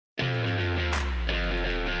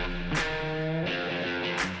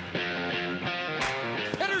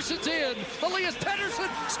Elias Pettersson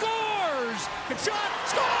scores! Kachuk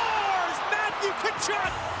scores! Matthew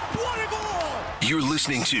Kachuk! What a goal! You're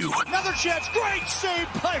listening to Another chance. Great save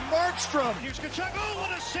by Markstrom. Here's Kachuk. Oh,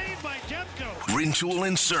 what a save by Demko. Rintoul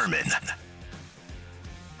and Sermon.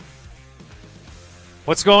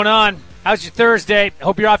 What's going on? How's your Thursday?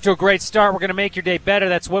 Hope you're off to a great start. We're going to make your day better.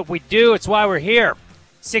 That's what we do. It's why we're here.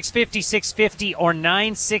 650 or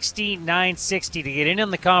 960 to get in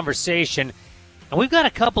on the conversation. And we've got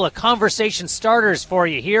a couple of conversation starters for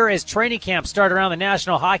you here as training camp start around the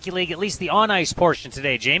National Hockey League, at least the on-ice portion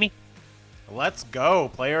today, Jamie. Let's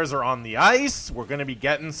go. Players are on the ice. We're going to be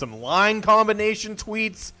getting some line combination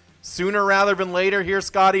tweets sooner rather than later here,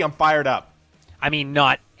 Scotty. I'm fired up. I mean,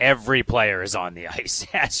 not every player is on the ice,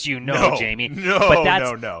 as you know, Jamie.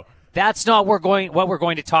 No. That's not what we're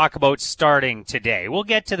going to talk about starting today. We'll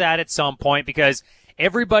get to that at some point because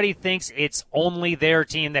everybody thinks it's only their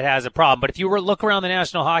team that has a problem. But if you were to look around the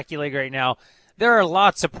National Hockey League right now, there are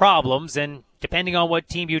lots of problems, and depending on what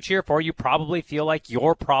team you cheer for, you probably feel like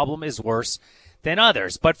your problem is worse than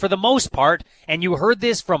others. But for the most part, and you heard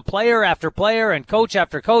this from player after player and coach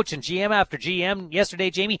after coach and GM after GM yesterday,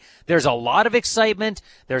 Jamie, there's a lot of excitement.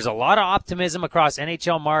 There's a lot of optimism across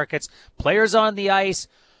NHL markets. Players on the ice.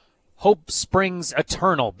 Hope springs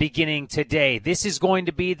eternal beginning today. This is going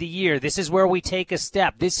to be the year. This is where we take a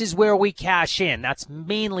step. This is where we cash in. That's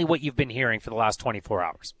mainly what you've been hearing for the last 24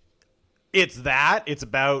 hours. It's that. It's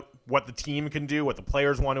about what the team can do, what the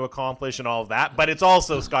players want to accomplish, and all of that. But it's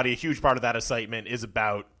also, Scotty, a huge part of that excitement is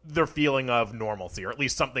about their feeling of normalcy, or at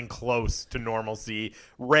least something close to normalcy.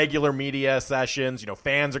 Regular media sessions,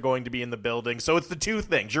 fans are going to be in the building. So it's the two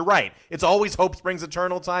things. You're right. It's always hope springs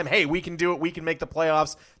eternal time. Hey, we can do it. We can make the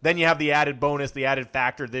playoffs. Then you have the added bonus, the added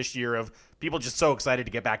factor this year of people just so excited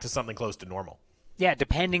to get back to something close to normal. Yeah,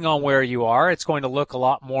 depending on where you are, it's going to look a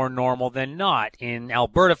lot more normal than not. In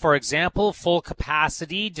Alberta, for example, full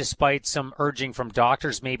capacity, despite some urging from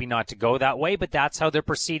doctors maybe not to go that way, but that's how they're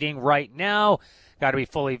proceeding right now. Got to be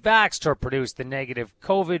fully vaxxed or produce the negative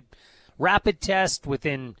COVID rapid test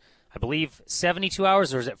within, I believe, 72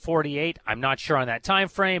 hours, or is it 48? I'm not sure on that time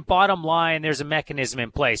frame. Bottom line, there's a mechanism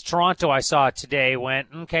in place. Toronto, I saw today, went,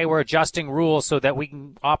 okay, we're adjusting rules so that we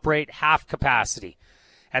can operate half capacity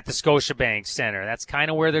at the Scotiabank Center. That's kind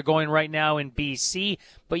of where they're going right now in BC,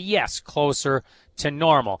 but yes, closer to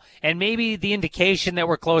normal. And maybe the indication that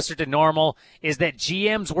we're closer to normal is that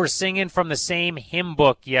GMs were singing from the same hymn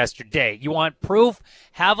book yesterday. You want proof?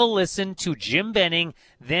 Have a listen to Jim Benning,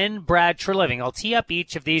 then Brad Treliving. I'll tee up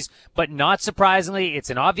each of these, but not surprisingly, it's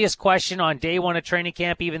an obvious question on day one of training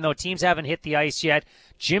camp, even though teams haven't hit the ice yet.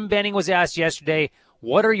 Jim Benning was asked yesterday,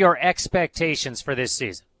 what are your expectations for this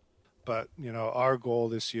season? But, our goal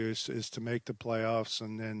this year is to make the playoffs.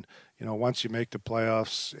 And then, once you make the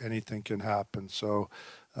playoffs, anything can happen. So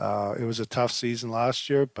it was a tough season last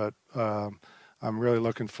year, but I'm really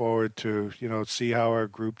looking forward to, see how our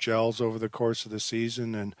group gels over the course of the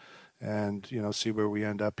season and see where we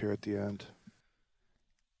end up here at the end.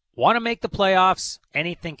 Want to make the playoffs,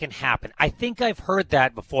 anything can happen. I think I've heard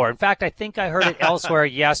that before. In fact, I think I heard it elsewhere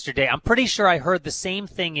yesterday. I'm pretty sure I heard the same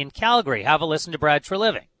thing in Calgary. Have a listen to Brad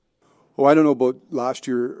Treliving. Well, I don't know about last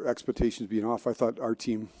year expectations being off. I thought our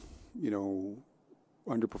team,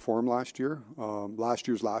 underperformed last year. Last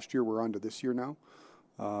year. We're on to this year now.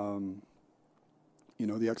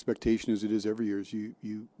 The expectation is it is every year. Is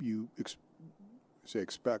you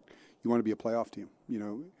expect you want to be a playoff team.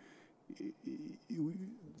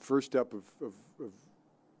 First step of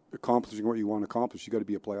accomplishing what you want to accomplish, you got to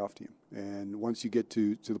be a playoff team. And once you get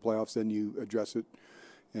to the playoffs, then you address it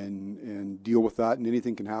and deal with that, and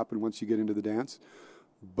anything can happen once you get into the dance.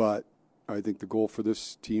 But I think the goal for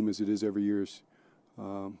this team, as it is every year, is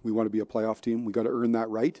we want to be a playoff team. We got to earn that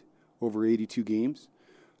right over 82 games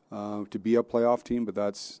to be a playoff team, but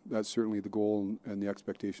that's certainly the goal and the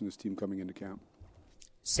expectation of this team coming into camp.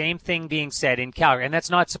 Same thing being said in Calgary, and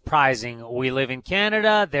that's not surprising. We live in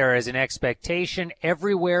Canada. There is an expectation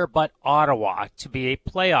everywhere but Ottawa to be a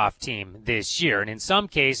playoff team this year. And in some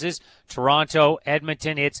cases, Toronto,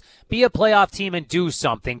 Edmonton, it's be a playoff team and do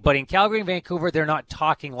something. But in Calgary and Vancouver, they're not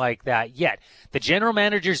talking like that yet. The general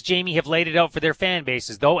managers, Jamie, have laid it out for their fan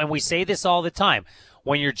bases, though, and we say this all the time.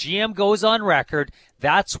 When your GM goes on record,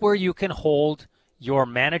 that's where you can hold your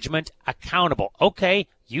management accountable. Okay,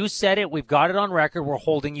 you said it. We've got it on record. We're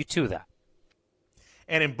holding you to that.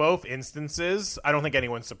 And in both instances, I don't think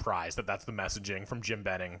anyone's surprised that that's the messaging from Jim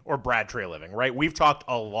Benning or Brad Treliving, right? We've talked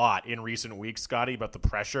a lot in recent weeks, Scotty, about the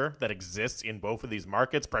pressure that exists in both of these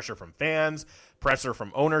markets, pressure from fans, pressure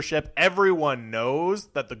from ownership. Everyone knows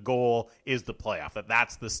that the goal is the playoff, that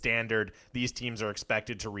that's the standard these teams are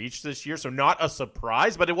expected to reach this year. So not a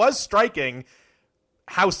surprise, but it was striking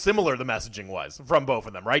how similar the messaging was from both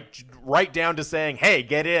of them, right? Right down to saying, hey,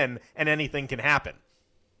 get in and anything can happen.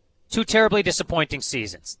 Two terribly disappointing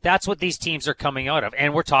seasons. That's what these teams are coming out of.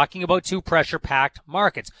 And we're talking about two pressure-packed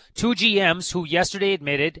markets. Two GMs who yesterday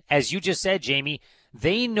admitted, as you just said, Jamie,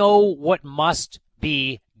 they know what must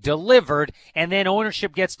be delivered, and then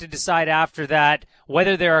ownership gets to decide after that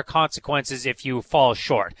whether there are consequences if you fall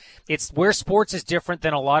short. It's where sports is different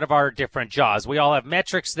than a lot of our different jobs. We all have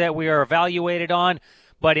metrics that we are evaluated on,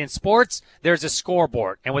 but in sports, there's a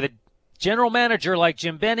scoreboard. And with a general manager like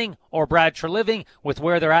Jim Benning or Brad Treliving, with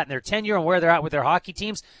where they're at in their tenure and where they're at with their hockey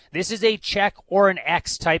teams, this is a check or an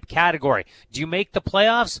X type category. Do you make the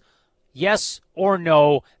playoffs? Yes or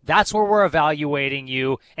no? That's where we're evaluating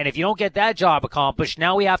you. And if you don't get that job accomplished,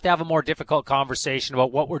 now we have to have a more difficult conversation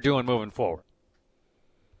about what we're doing moving forward.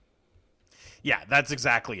 Yeah, that's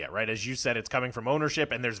exactly it, right? As you said, it's coming from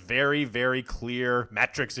ownership, and there's very, very clear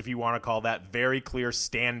metrics, if you want to call that, very clear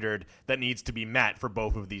standard that needs to be met for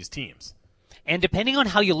both of these teams. And depending on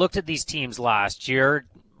how you looked at these teams last year,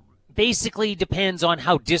 basically depends on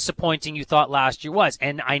how disappointing you thought last year was.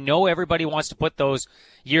 And I know everybody wants to put those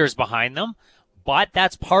years behind them, but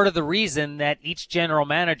that's part of the reason that each general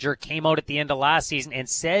manager came out at the end of last season and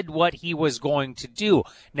said what he was going to do.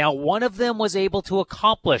 Now, one of them was able to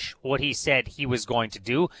accomplish what he said he was going to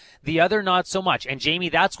do, the other not so much. And Jamie,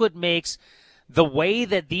 that's what makes the way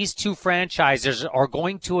that these two franchises are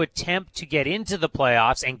going to attempt to get into the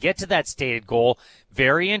playoffs and get to that stated goal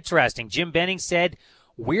very interesting. Jim Benning said,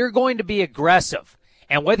 we're going to be aggressive.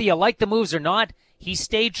 And whether you like the moves or not, he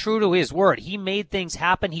stayed true to his word. He made things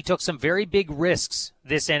happen. He took some very big risks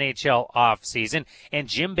this NHL offseason. And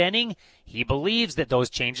Jim Benning, he believes that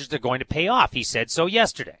those changes are going to pay off. He said so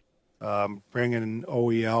yesterday. Bringing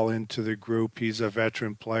OEL into the group, he's a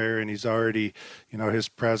veteran player, and he's already, his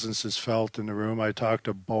presence is felt in the room. I talked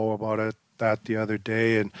to Bo about that the other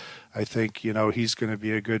day, and I think, he's going to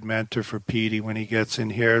be a good mentor for Petey when he gets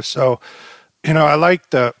in here. So, I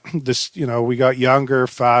like this, we got younger,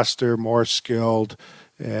 faster, more skilled,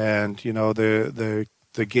 and,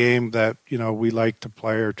 the game that, we like to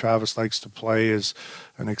play, or Travis likes to play, is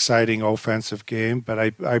an exciting offensive game. But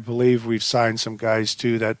I believe we've signed some guys,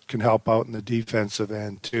 too, that can help out in the defensive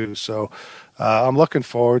end, too. So I'm looking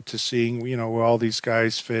forward to seeing, where all these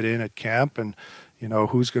guys fit in at camp, and,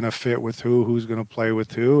 who's going to fit with who's going to play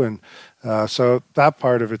with who. And so that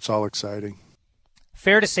part of it's all exciting.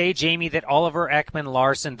 Fair to say, Jamie, that Oliver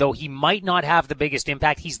Ekman-Larsson, though he might not have the biggest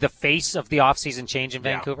impact, he's the face of the offseason change in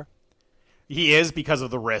Vancouver? He is, because of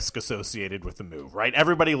the risk associated with the move, right?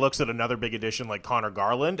 Everybody looks at another big addition like Connor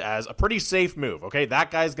Garland as a pretty safe move, okay?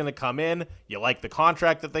 That guy's going to come in. You like the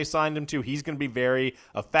contract that they signed him to. He's going to be very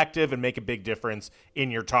effective and make a big difference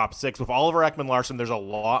in your top six. With Oliver Ekman-Larsson, there's a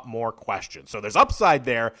lot more questions. So there's upside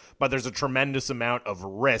there, but there's a tremendous amount of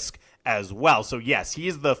risk as well. So yes, he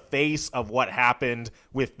is the face of what happened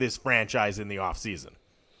with this franchise in the offseason.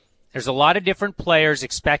 There's a lot of different players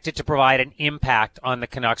expected to provide an impact on the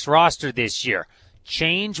Canucks roster this year.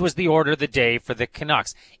 Change was the order of the day for the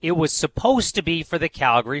Canucks. It was supposed to be for the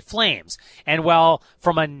Calgary Flames. And while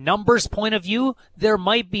from a numbers point of view, there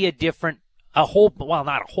might be not a whole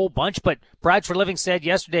bunch, but Brad Treliving said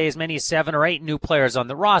yesterday as many as 7 or 8 new players on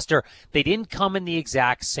the roster. They didn't come in the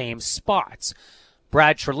exact same spots.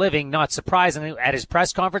 Brad Treliving, not surprisingly, at his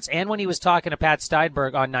press conference and when he was talking to Pat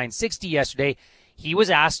Steinberg on 960 yesterday, he was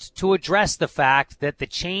asked to address the fact that the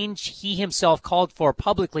change he himself called for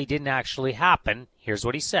publicly didn't actually happen. Here's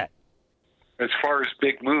what he said. As far as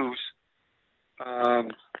big moves,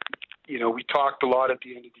 we talked a lot at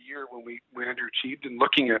the end of the year when we underachieved and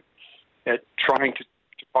looking at trying to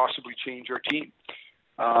possibly change our team.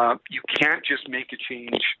 You can't just make a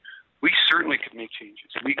change. We certainly could make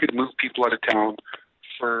changes. We could move people out of town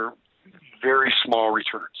for very small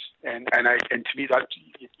returns. And to me, that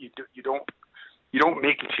you don't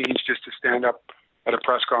make a change just to stand up at a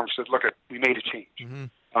press conference and say, look, we made a change.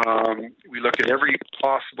 Mm-hmm. We look at every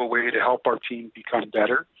possible way to help our team become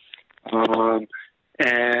better.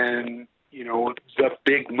 The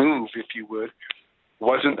big move, if you would,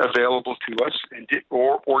 wasn't available to us and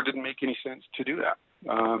didn't make any sense to do that.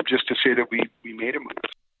 Just to say that we made a move.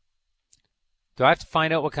 Do I have to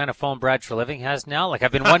find out what kind of phone Brad Treliving has now? Like,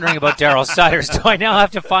 I've been wondering about Daryl Sutters. Do I now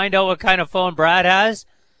have to find out what kind of phone Brad has?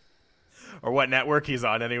 Or what network he's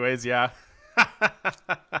on anyways, yeah.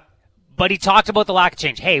 But he talked about the lack of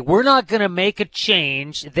change. Hey, we're not going to make a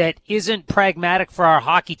change that isn't pragmatic for our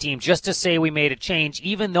hockey team just to say we made a change,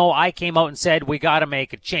 even though I came out and said we got to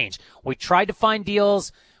make a change. We tried to find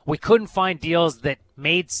deals. We couldn't find deals that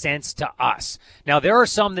made sense to us. Now, there are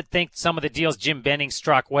some that think some of the deals Jim Benning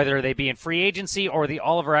struck, whether they be in free agency or the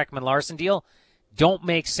Oliver Ekman-Larsson deal, don't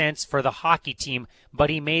make sense for the hockey team, but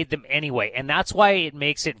he made them anyway. And that's why it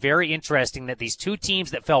makes it very interesting that these two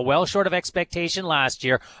teams that fell well short of expectation last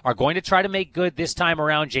year are going to try to make good this time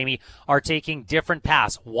around, Jamie, are taking different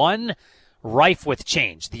paths. One, rife with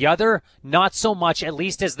change. The other, not so much, at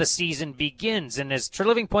least as the season begins. And as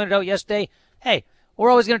Treliving pointed out yesterday, hey, we're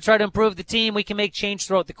always going to try to improve the team. We can make change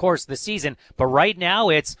throughout the course of the season. But right now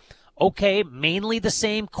it's, okay, mainly the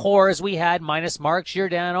same core as we had, minus Mark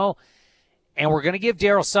Giordano. And we're going to give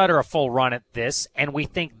Daryl Sutter a full run at this, and we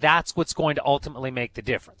think that's what's going to ultimately make the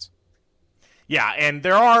difference. Yeah, and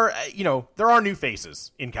there are new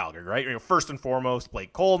faces in Calgary, right? First and foremost,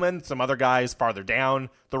 Blake Coleman, some other guys farther down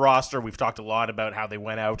the roster. We've talked a lot about how they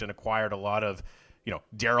went out and acquired a lot of,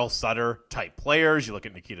 Daryl Sutter type players. You look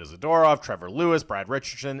at Nikita Zadorov, Trevor Lewis, Brad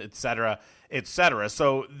Richardson, et cetera, et cetera.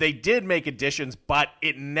 So they did make additions, but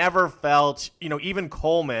it never felt, even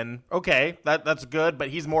Coleman, okay, that's good, but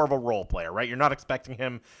he's more of a role player, right? You're not expecting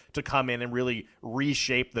him to come in and really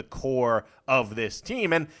reshape the core of this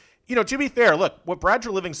team. And, to be fair, look, what Brad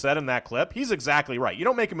Treliving said in that clip, he's exactly right. You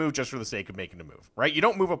don't make a move just for the sake of making a move, right? You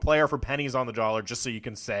don't move a player for pennies on the dollar just so you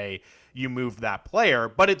can say you moved that player.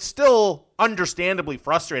 But it's still understandably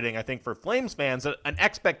frustrating, I think, for Flames fans that an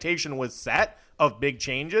expectation was set of big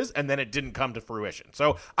changes and then it didn't come to fruition.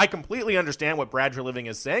 So I completely understand what Brad Treliving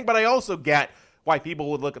is saying, but I also get why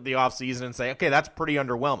people would look at the offseason and say, okay, that's pretty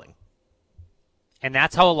underwhelming. And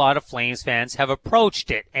that's how a lot of Flames fans have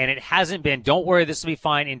approached it. And it hasn't been, don't worry, this will be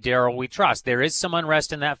fine, in Daryl we trust. There is some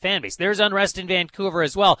unrest in that fan base. There's unrest in Vancouver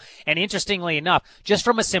as well. And interestingly enough, just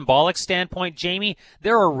from a symbolic standpoint, Jamie,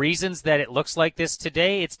 there are reasons that it looks like this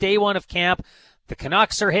today. It's day one of camp. The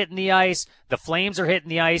Canucks are hitting the ice. The Flames are hitting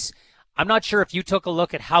the ice. I'm not sure if you took a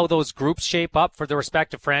look at how those groups shape up for the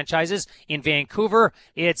respective franchises. In Vancouver,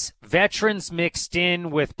 it's veterans mixed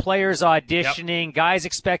in with players auditioning, guys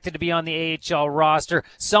expected to be on the AHL roster.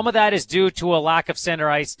 Some of that is due to a lack of center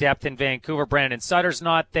ice depth in Vancouver. Brandon Sutter's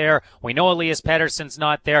not there. We know Elias Pettersson's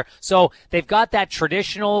not there. So they've got that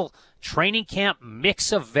traditional training camp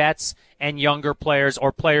mix of vets and younger players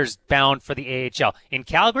or players bound for the AHL. In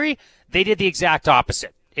Calgary, they did the exact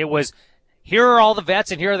opposite. It was, here are all the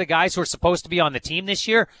vets and here are the guys who are supposed to be on the team this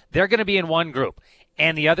year. They're going to be in one group.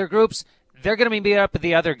 And the other groups, they're going to be beat up with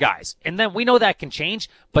the other guys. And then we know that can change,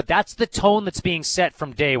 but that's the tone that's being set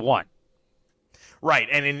from day one. Right,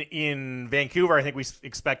 and in Vancouver, I think we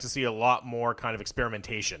expect to see a lot more kind of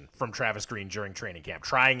experimentation from Travis Green during training camp,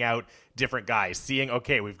 trying out different guys, seeing,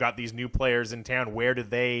 okay, we've got these new players in town, where do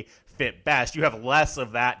they fit best? You have less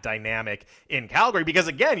of that dynamic in Calgary because,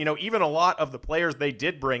 again, even a lot of the players they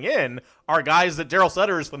did bring in are guys that Daryl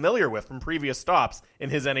Sutter is familiar with from previous stops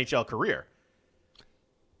in his NHL career.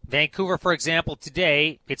 Vancouver, for example,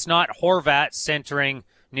 today, it's not Horvat centering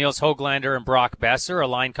Niels Höglander and Brock Besser, a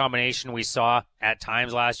line combination we saw at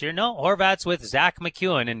times last year. No, Horvat's with Zach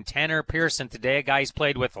McEwen and Tanner Pearson today, a guy he's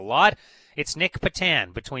played with a lot. It's Nick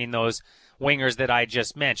Patan between those wingers that I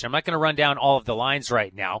just mentioned. I'm not going to run down all of the lines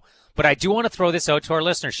right now, but I do want to throw this out to our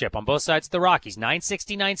listenership on both sides of the Rockies,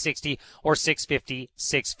 960-960 or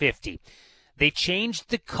 650-650. They changed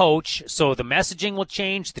the coach, so the messaging will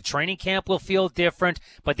change, the training camp will feel different,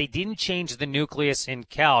 but they didn't change the nucleus in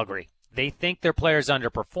Calgary. They think their players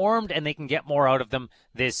underperformed and they can get more out of them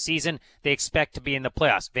this season. They expect to be in the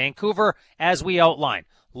playoffs. Vancouver, as we outlined,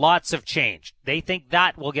 lots of change. They think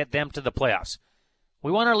that will get them to the playoffs.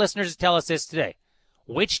 We want our listeners to tell us this today.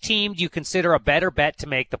 Which team do you consider a better bet to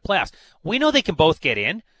make the playoffs? We know they can both get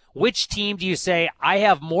in. Which team do you say, I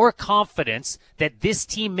have more confidence that this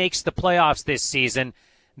team makes the playoffs this season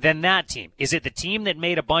than that team? Is it the team that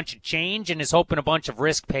made a bunch of change and is hoping a bunch of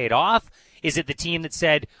risk paid off? Is it the team that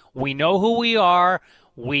said, we know who we are,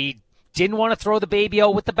 we didn't want to throw the baby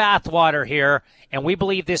out with the bathwater here, and we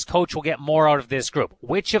believe this coach will get more out of this group?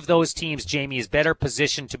 Which of those teams, Jamie, is better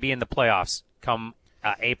positioned to be in the playoffs come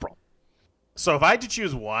April? So if I had to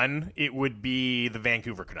choose one, it would be the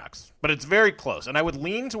Vancouver Canucks. But it's very close. And I would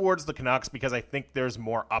lean towards the Canucks because I think there's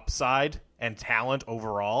more upside and talent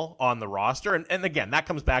overall on the roster. And again, that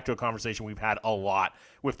comes back to a conversation we've had a lot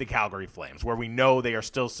with the Calgary Flames, where we know they are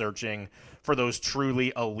still searching for those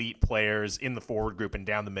truly elite players in the forward group and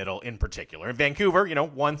down the middle in particular. In Vancouver,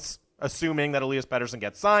 once assuming that Elias Pettersson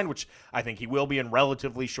gets signed, which I think he will be in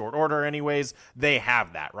relatively short order anyways, they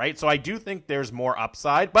have that, right? So I do think there's more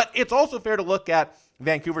upside, but it's also fair to look at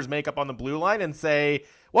Vancouver's makeup on the blue line and say,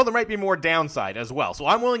 well, there might be more downside as well. So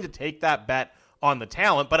I'm willing to take that bet on the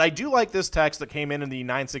talent, but I do like this text that came in the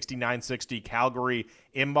 960 Calgary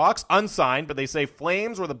inbox, unsigned, but they say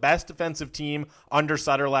Flames were the best defensive team under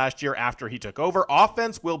Sutter last year after he took over.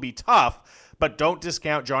 Offense will be tough, but don't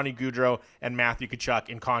discount Johnny Gaudreau and Matthew Tkachuk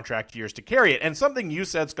in contract years to carry it. And something you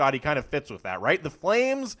said, Scotty, kind of fits with that, right? The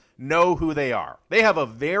Flames know who they are. They have a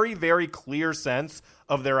very, very clear sense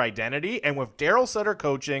of their identity, and with Daryl Sutter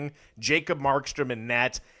coaching, Jacob Markstrom in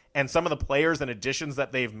net, and some of the players and additions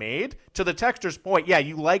that they've made, to the texter's point, yeah,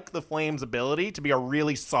 you like the Flames' ability to be a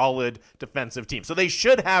really solid defensive team. So they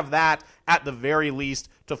should have that at the very least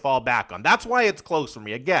to fall back on. That's why it's close for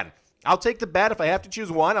me. Again, I'll take the bet. If I have to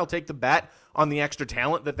choose one, I'll take the bet on the extra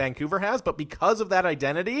talent that Vancouver has. But because of that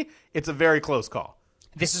identity, it's a very close call.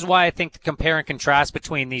 This is why I think the compare and contrast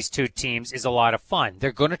between these two teams is a lot of fun.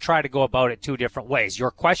 They're going to try to go about it two different ways.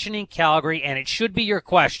 You're questioning Calgary, and it should be your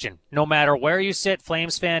question, no matter where you sit,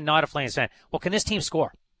 Flames fan, not a Flames fan. Well, can this team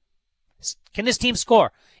score? Can this team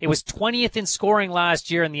score? It was 20th in scoring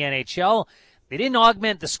last year in the NHL. They didn't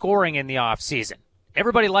augment the scoring in the offseason.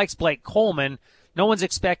 Everybody likes Blake Coleman. No one's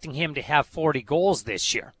expecting him to have 40 goals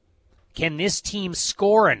this year. Can this team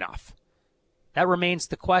score enough? That remains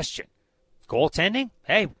the question. Goaltending?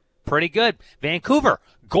 Hey, pretty good. Vancouver,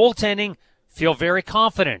 goaltending, feel very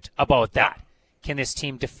confident about that. Can this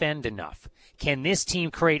team defend enough? Can this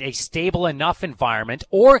team create a stable enough environment,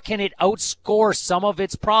 or can it outscore some of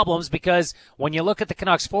its problems? Because when you look at the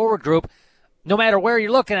Canucks forward group, no matter where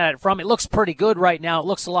you're looking at it from, it looks pretty good right now. It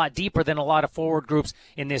looks a lot deeper than a lot of forward groups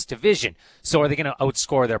in this division. So are they going to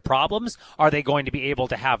outscore their problems? Are they going to be able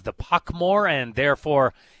to have the puck more and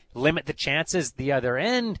therefore limit the chances the other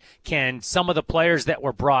end? Can some of the players that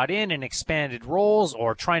were brought in expanded roles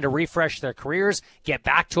or trying to refresh their careers get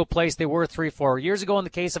back to a place they were 3-4 years ago? In the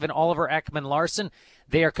case of an Oliver Ekman-Larsson,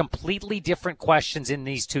 they are completely different questions in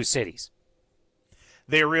these two cities.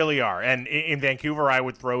 They really are. And in Vancouver, I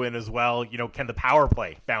would throw in as well, can the power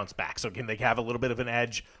play bounce back? So can they have a little bit of an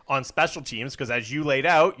edge on special teams? Because as you laid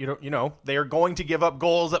out, they are going to give up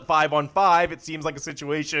goals at 5-on-5. It seems like a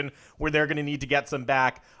situation where they're going to need to get some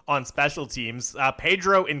back on special teams.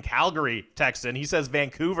 Pedro in Calgary texted in. He says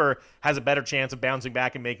Vancouver has a better chance of bouncing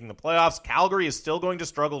back and making the playoffs. Calgary is still going to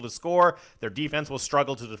struggle to score. Their defense will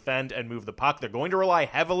struggle to defend and move the puck. They're going to rely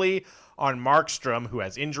heavily on Markstrom, who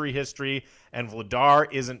has injury history, and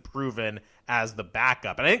Vladar isn't proven as the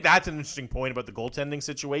backup. And I think that's an interesting point about the goaltending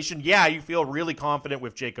situation. Yeah, you feel really confident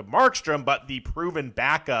with Jacob Markstrom, but the proven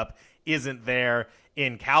backup isn't there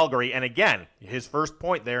in Calgary. And again, his first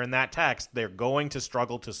point there in that text, they're going to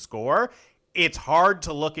struggle to score. It's hard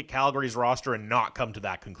to look at Calgary's roster and not come to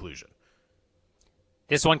that conclusion.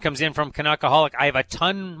 This one comes in from Canuckaholic. I have a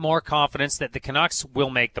ton more confidence that the Canucks will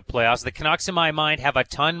make the playoffs. The Canucks, in my mind, have a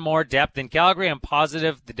ton more depth than Calgary. I'm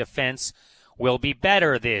positive the defense will be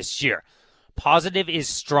better this year. Positive is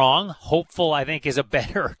strong. Hopeful, I think, is a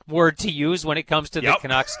better word to use when it comes to the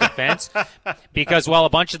Canucks defense. Because while a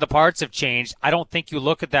bunch of the parts have changed, I don't think you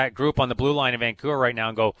look at that group on the blue line in Vancouver right now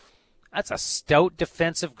and go, that's a stout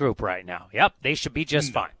defensive group right now. Yep, they should be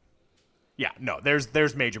just fine. Yeah, no,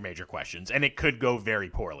 there's major questions, and it could go very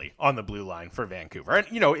poorly on the blue line for Vancouver. And,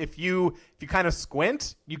 if you kind of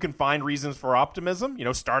squint, you can find reasons for optimism,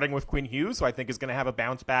 starting with Quinn Hughes, who I think is going to have a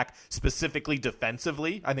bounce back specifically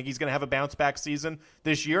defensively. I think he's going to have a bounce back season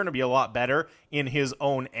this year and it'll be a lot better in his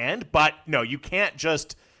own end. But, no, you can't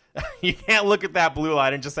look at that blue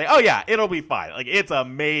line and just say, oh, yeah, it'll be fine. Like, it's a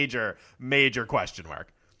major question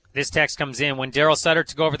mark. This text comes in. When Daryl Sutter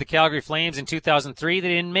took over the Calgary Flames in 2003, they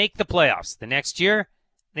didn't make the playoffs. The next year,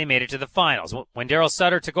 they made it to the finals. When Daryl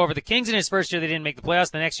Sutter took over the Kings in his first year, they didn't make the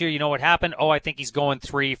playoffs. The next year, you know what happened? Oh, I think he's going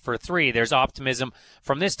 3 for 3. There's optimism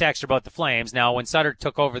from this texter about the Flames. Now, when Sutter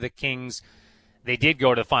took over the Kings, they did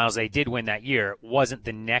go to the finals. They did win that year. It wasn't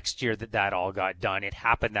the next year that all got done. It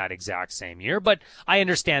happened that exact same year. But I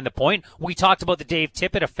understand the point. We talked about the Dave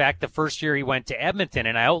Tippett effect the first year he went to Edmonton,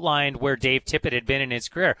 and I outlined where Dave Tippett had been in his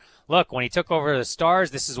career. Look, when he took over the Stars,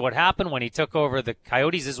 this is what happened. When he took over the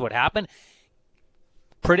Coyotes, this is what happened.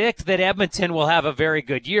 Predict that Edmonton will have a very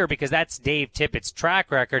good year because that's Dave Tippett's track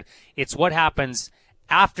record. It's what happens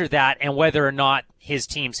after that and whether or not his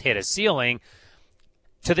teams hit a ceiling.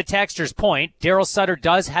 To the texter's point, Daryl Sutter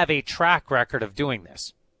does have a track record of doing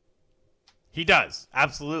this. He does,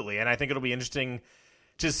 absolutely. And I think it'll be interesting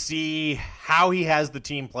to see how he has the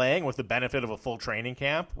team playing with the benefit of a full training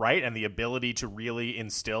camp, right? And the ability to really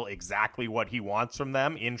instill exactly what he wants from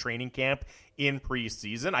them in training camp, in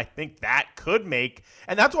preseason. I think that could make,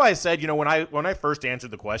 and that's why I said, when I first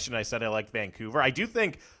answered the question, I said I like Vancouver. I do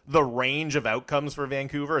think the range of outcomes for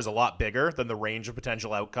Vancouver is a lot bigger than the range of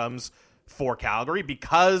potential outcomes for Calgary,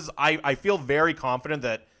 because I feel very confident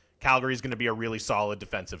that Calgary is going to be a really solid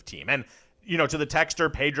defensive team. And to the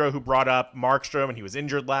texter, Pedro, who brought up Markstrom, and he was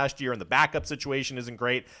injured last year, and the backup situation isn't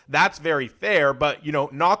great. That's very fair, but,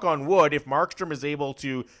 knock on wood, if Markstrom is able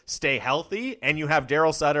to stay healthy, and you have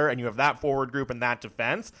Darryl Sutter, and you have that forward group and that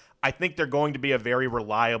defense, I think they're going to be a very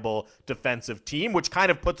reliable defensive team, which kind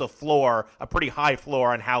of puts a pretty high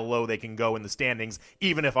floor on how low they can go in the standings,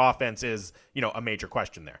 even if offense is, a major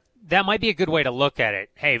question there. That might be a good way to look at it.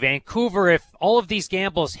 Hey, Vancouver, if all of these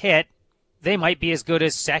gambles hit, they might be as good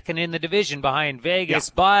as second in the division behind Vegas.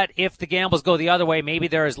 Yeah. But if the gambles go the other way, maybe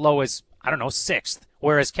they're as low as, sixth.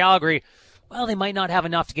 Whereas Calgary, well, they might not have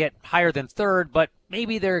enough to get higher than third, but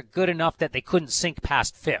maybe they're good enough that they couldn't sink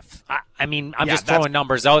past fifth. I'm just throwing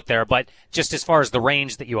numbers out there, but just as far as the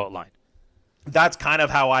range that you outlined. That's kind of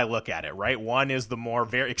how I look at it, right? One is the more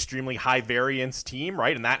extremely high variance team,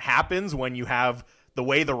 right? And that happens when you have the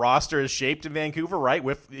way the roster is shaped in Vancouver, right,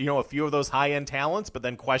 with a few of those high-end talents, but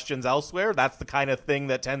then questions elsewhere. That's the kind of thing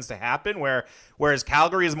that tends to happen, whereas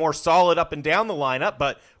Calgary is more solid up and down the lineup,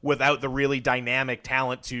 but without the really dynamic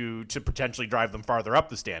talent to potentially drive them farther up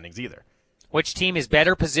the standings either. Which team is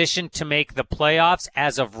better positioned to make the playoffs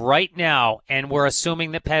as of right now? And we're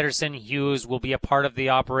assuming that Pettersson Hughes will be a part of the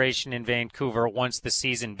operation in Vancouver once the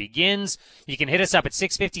season begins. You can hit us up at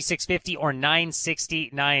 650-650 or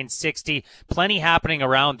 960-960. Plenty happening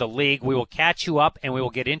around the league. We will catch you up, and we will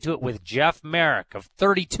get into it with Jeff Marek of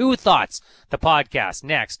 32 Thoughts, the podcast,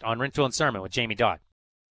 next on Rintoul and Sermon with Jamie Dodd.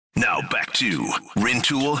 Now back to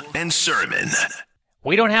Rintoul and Sermon.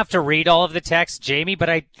 We don't have to read all of the text, Jamie,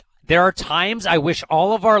 but there are times I wish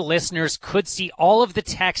all of our listeners could see all of the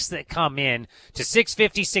texts that come in to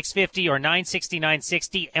 650-650 or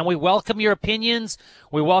 960-960, and we welcome your opinions.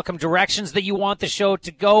 We welcome directions that you want the show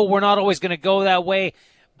to go. We're not always going to go that way,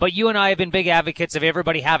 but you and I have been big advocates of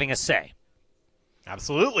everybody having a say.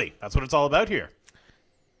 Absolutely. That's what it's all about here.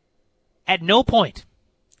 At no point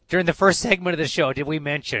during the first segment of the show did we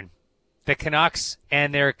mention the Canucks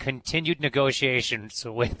and their continued negotiations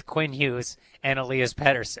with Quinn Hughes and Elias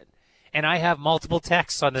Pettersson. And I have multiple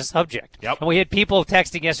texts on the subject. Yep. And we had people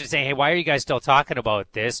texting yesterday saying, hey, why are you guys still talking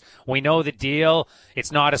about this? We know the deal.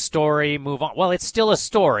 It's not a story. Move on. Well, it's still a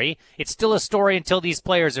story. It's still a story until these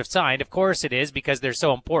players are signed. Of course it is, because they're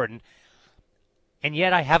so important. And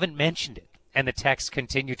yet I haven't mentioned it. And the texts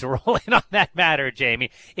continue to roll in on that matter,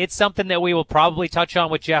 Jamie. It's something that we will probably touch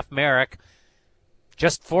on with Jeff Marek.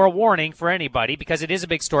 Just for a warning for anybody, because it is a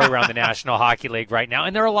big story around the National Hockey League right now,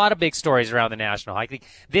 and there are a lot of big stories around the National Hockey League.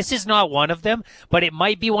 This is not one of them, but it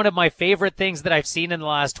might be one of my favorite things that I've seen in the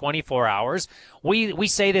last 24 hours. We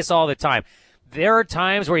say this all the time. There are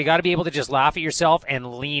times where you got to be able to just laugh at yourself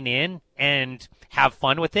and lean in and have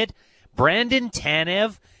fun with it. Brandon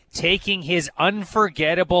Tanev taking his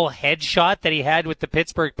unforgettable headshot that he had with the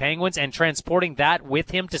Pittsburgh Penguins and transporting that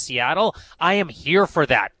with him to Seattle. I am here for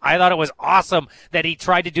that. I thought it was awesome that he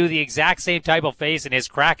tried to do the exact same type of face in his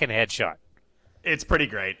Kraken headshot. It's pretty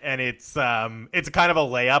great, and it's kind of a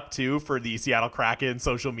layup too for the Seattle Kraken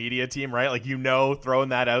social media team, right? Like, throwing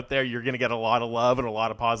that out there, you're going to get a lot of love and a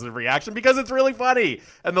lot of positive reaction because it's really funny,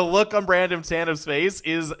 and the look on Brandon Tanev's face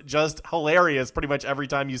is just hilarious pretty much every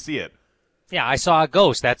time you see it. Yeah, I saw a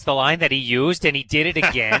ghost. That's the line that he used, and he did it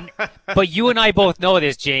again. But you and I both know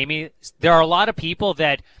this, Jamie. There are a lot of people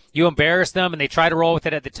that you embarrass them, and they try to roll with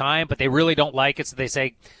it at the time, but they really don't like it, so they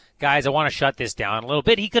say, guys, I want to shut this down a little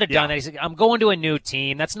bit. He could have done that. He said, I'm going to a new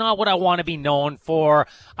team. That's not what I want to be known for.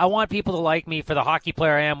 I want people to like me for the hockey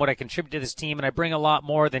player I am, what I contribute to this team, and I bring a lot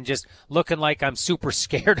more than just looking like I'm super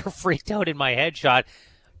scared or freaked out in my headshot.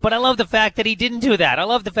 But I love the fact that he didn't do that. I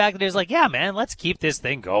love the fact that he was like, yeah, man, let's keep this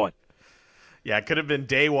thing going. Yeah, it could have been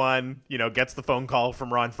day one, gets the phone call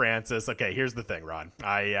from Ron Francis. Okay, here's the thing, Ron.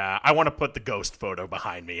 I want to put the ghost photo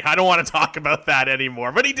behind me. I don't want to talk about that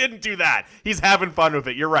anymore. But he didn't do that. He's having fun with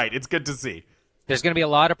it. You're right. It's good to see. There's going to be a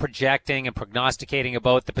lot of projecting and prognosticating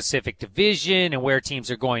about the Pacific Division and where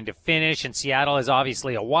teams are going to finish. And Seattle is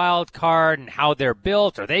obviously a wild card and how they're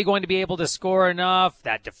built. Are they going to be able to score enough?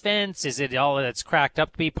 That defense, is it all that's cracked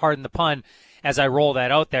up to be? Pardon the pun as I roll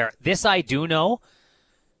that out there. This I do know.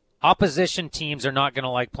 Opposition teams are not going to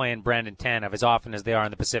like playing Brandon Tanev as often as they are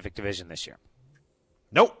in the Pacific Division this year.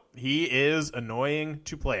 Nope. He is annoying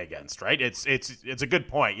to play against, right? It's a good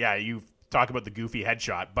point. Yeah, you talk about the goofy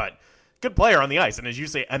headshot, but good player on the ice, and as you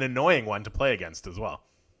say, an annoying one to play against as well.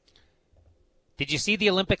 Did you see the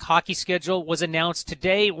Olympic hockey schedule was announced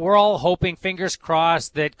today? We're all hoping, fingers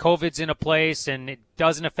crossed, that COVID's in a place and it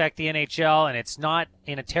doesn't affect the NHL and it's not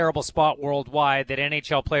in a terrible spot worldwide that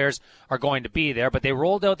NHL players are going to be there. But they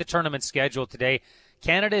rolled out the tournament schedule today.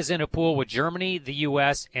 Canada is in a pool with Germany, the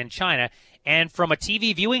U.S., and China. And from a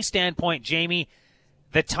TV viewing standpoint, Jamie,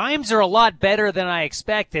 the times are a lot better than I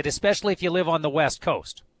expected, especially if you live on the West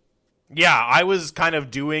Coast. Yeah, I was kind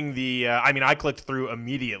of doing I clicked through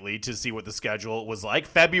immediately to see what the schedule was like.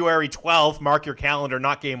 February 12th, mark your calendar,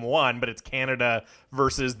 not game 1, but it's Canada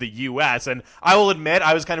versus the U.S. And I will admit,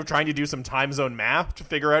 I was kind of trying to do some time zone math to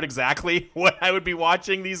figure out exactly what I would be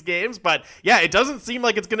watching these games. But yeah, it doesn't seem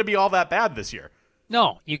like it's going to be all that bad this year.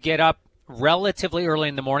 No, you get up relatively early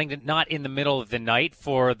in the morning, not in the middle of the night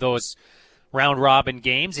for those round-robin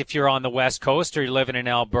games if you're on the West Coast or you're living in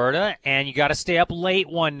Alberta, and you got to stay up late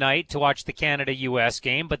one night to watch the Canada-U.S.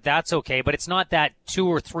 game, but that's okay. But it's not that 2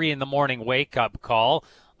 or 3 in the morning wake-up call.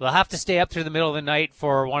 They'll have to stay up through the middle of the night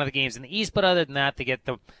for one of the games in the East, but other than that, they get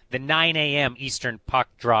the 9 a.m. Eastern puck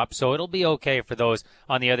drop, so it'll be okay for those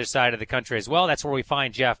on the other side of the country as well. That's where we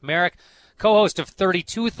find Jeff Marek, co-host of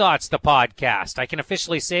 32 Thoughts, the podcast. I can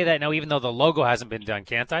officially say that now, even though the logo hasn't been done,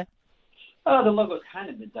 can't I? Oh, the logo's kind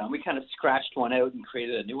of been done. We kind of scratched one out and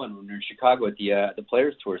created a new one when we were in Chicago at the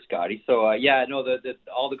Players Tour, Scotty. So, all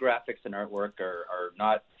the graphics and artwork are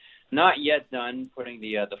not yet done, putting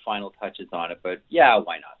the final touches on it. But, yeah,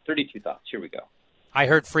 why not? 32 Thoughts. Here we go. I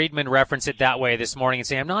heard Friedman reference it that way this morning and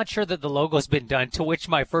say, I'm not sure that the logo's been done, to which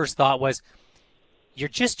my first thought was, you're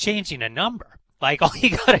just changing a number. Like, all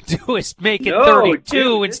you got to do is make it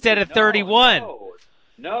 32 instead of 31.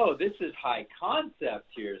 No, this is high concept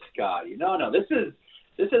here, Scotty. No, this is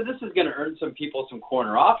going to earn some people some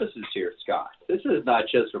corner offices here, Scott. This is not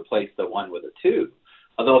just replace the 1 with a 2,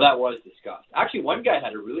 although that was discussed. Actually, one guy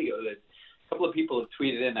had a couple of people have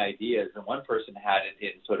tweeted in ideas, and one person had it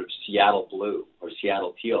in sort of Seattle blue or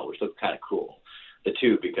Seattle teal, which looked kind of cool, the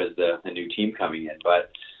 2, because the new team coming in.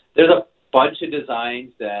 But there's a bunch of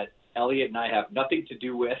designs that Elliot and I have nothing to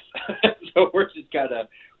do with, so we're just kind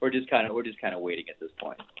of waiting at this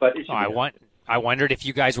point. But I wondered if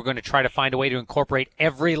you guys were going to try to find a way to incorporate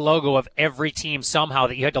every logo of every team somehow,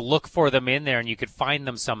 that you had to look for them in there and you could find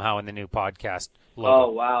them somehow in the new podcast logo.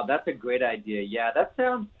 Oh wow, that's a great idea. Yeah, that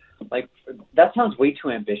sounds way too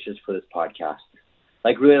ambitious for this podcast.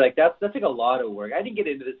 Like really, like that's like a lot of work. I didn't get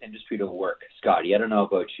into this industry to work, Scotty. I don't know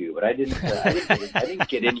about you, but I didn't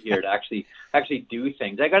get in here to actually do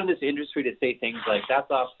things. I got in this industry to say things like, that's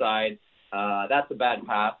offside, that's a bad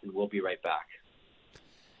pass, and we'll be right back.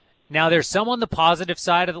 Now, there's some on the positive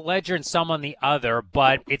side of the ledger and some on the other,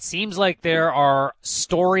 but it seems like there are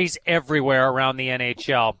stories everywhere around the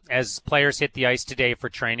NHL as players hit the ice today for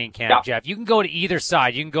training camp, yeah. Jeff. You can go to either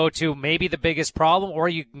side. You can go to maybe the biggest problem, or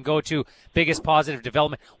you can go to biggest positive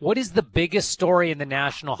development. What is the biggest story in the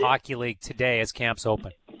National Hockey League today as camps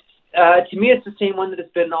open? To me, it's the same one that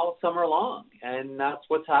it's been all summer long, and that's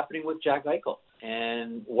what's happening with Jack Eichel.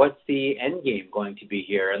 And what's the end game going to be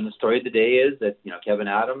here? And the story of the day is that, Kevin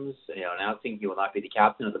Adams, announcing he will not be the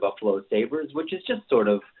captain of the Buffalo Sabres, which is just sort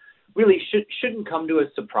of really shouldn't come as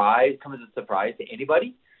a surprise to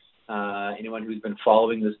anybody. Anyone who's been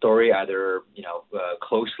following the story either,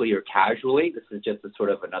 closely or casually. This is just a sort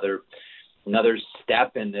of another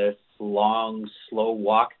step in this long, slow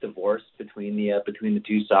walk divorce between the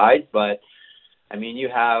two sides. But I mean, you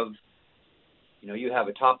have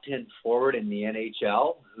a top 10 forward in the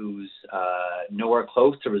NHL who's nowhere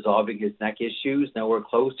close to resolving his neck issues, nowhere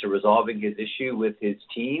close to resolving his issue with his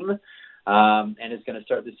team, and is going to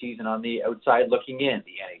start the season on the outside looking in.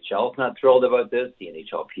 The NHL is not thrilled about this. The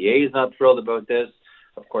NHLPA is not thrilled about this.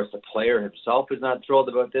 Of course, the player himself is not thrilled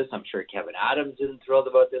about this. I'm sure Kevin Adams isn't thrilled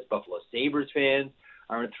about this. Buffalo Sabres fans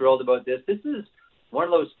aren't thrilled about this. This is one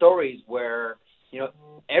of those stories where,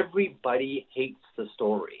 everybody hates the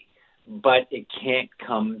story, but it can't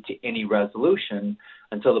come to any resolution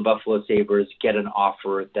until the Buffalo Sabres get an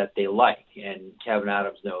offer that they like. And Kevin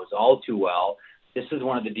Adams knows all too well, this is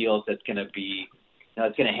one of the deals that's going to be,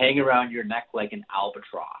 it's going to hang around your neck like an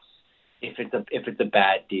albatross if it's a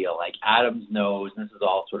bad deal. Like Adams knows, and this is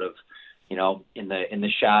all sort of, in the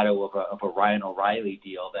shadow of a Ryan O'Reilly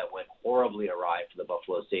deal that went horribly awry for the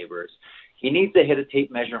Buffalo Sabres. He needs to hit a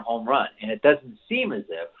tape measure home run, and it doesn't seem as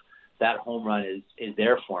if that home run is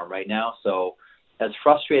there for him right now. So as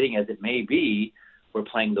frustrating as it may be, we're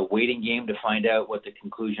playing the waiting game to find out what the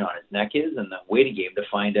conclusion on his neck is, and the waiting game to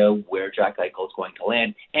find out where Jack Eichel is going to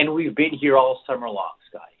land. And we've been here all summer long,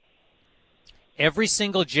 Scotty. every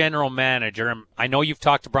single general manager, and I know you've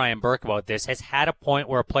talked to Brian Burke about this, has had a point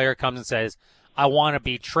where a player comes and says, I want to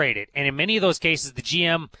be traded. And in many of those cases, the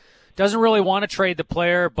GM doesn't really want to trade the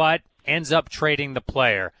player, but ends up trading the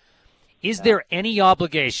player. Is there any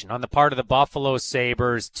obligation on the part of the Buffalo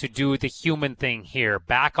Sabres to do the human thing here,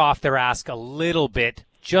 back off their ask a little bit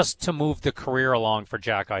just to move the career along for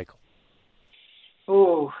Jack Eichel?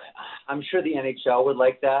 Oh, I'm sure the NHL would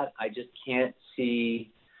like that. I just can't see.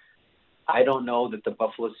 I don't know that the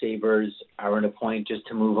Buffalo Sabres are at a point just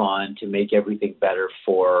to move on to make everything better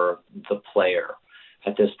for the player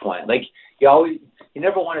at this point. Like, you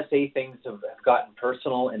never want to say things have gotten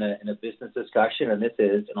personal in a business discussion, and this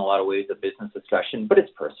is in a lot of ways a business discussion, but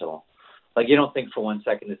it's personal. Like, you don't think for 1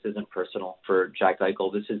 second this isn't personal for Jack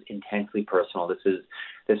Eichel. This is intensely personal. This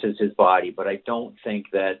is his body. But I don't think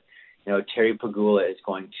that, Terry Pegula is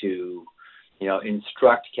going to,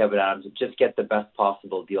 instruct Kevin Adams to just get the best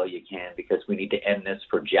possible deal you can because we need to end this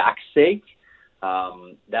for Jack's sake.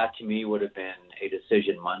 That to me would have been a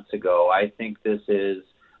decision months ago. I think this is,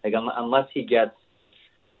 like, unless he gets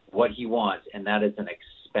what he wants, and that is an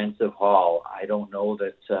expensive haul, I don't know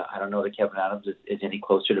that Kevin Adams is any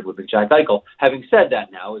closer to moving Jack Eichel. Having said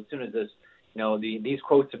that, now as soon as this, these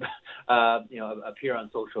quotes appear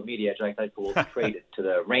on social media, Jack Eichel will be traded to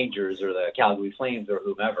the Rangers or the Calgary Flames or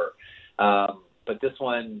whomever. But this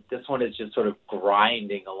one is just sort of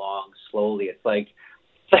grinding along slowly. It's like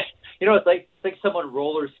someone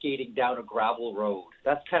roller skating down a gravel road.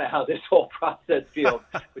 That's kind of how this whole process feels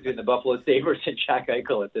between the Buffalo Sabres and Jack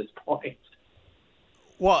Eichel at this point.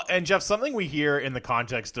 Well, and Jeff, something we hear in the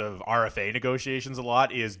context of RFA negotiations a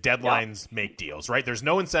lot is deadlines make deals, right? There's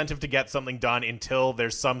no incentive to get something done until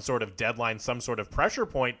there's some sort of deadline, some sort of pressure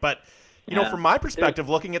point. But, from my perspective,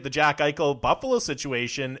 looking at the Jack Eichel Buffalo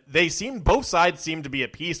situation, both sides seem to be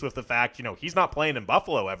at peace with the fact, he's not playing in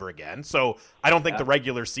Buffalo ever again. So I don't think the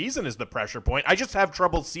regular season is the pressure point. I just have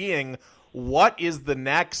trouble seeing what is the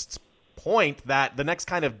next point, that the next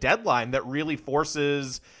kind of deadline that really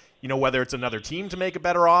forces, whether it's another team to make a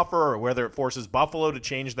better offer or whether it forces Buffalo to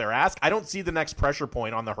change their ask. I don't see the next pressure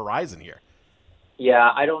point on the horizon here.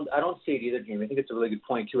 Yeah, I don't see it either, Jamie. I think it's a really good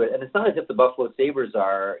point to it. And it's not as if the Buffalo Sabres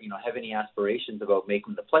are, have any aspirations about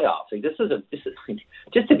making the playoffs. Like, this is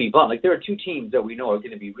just to be blunt, like, there are two teams that we know are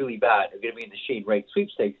going to be really bad. They're going to be in the Shane Wright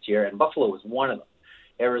sweepstakes here, and Buffalo is one of them.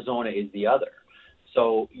 Arizona is the other.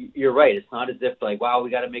 So you're right. It's not as if, like, wow,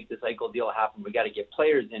 we got to make this Eichel deal happen. We got to get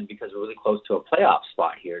players in because we're really close to a playoff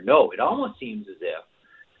spot here. No, it almost seems as if,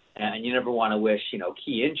 and you never want to wish,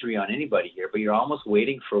 key injury on anybody here, but you're almost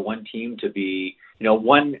waiting for one team to be,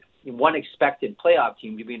 one expected playoff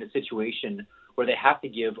team to be in a situation where they have to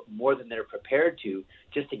give more than they're prepared to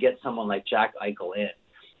just to get someone like Jack Eichel in.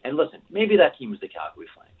 And listen, maybe that team is the Calgary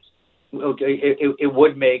Flames. Okay, it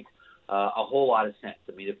would make a whole lot of sense.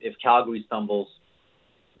 I mean, if Calgary stumbles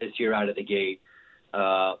this year out of the gate,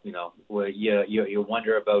 where you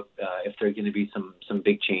wonder about if there are going to be some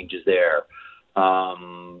big changes there.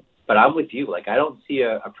 But I'm with you. Like, I don't see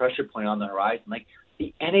a pressure point on the horizon. Like,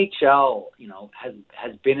 the NHL,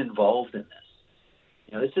 has been involved in this.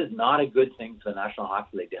 This is not a good thing for the National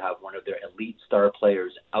Hockey League to have one of their elite star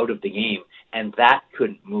players out of the game, and that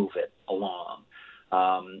couldn't move it along.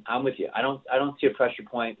 I'm with you. I don't see a pressure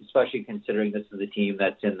point, especially considering this is a team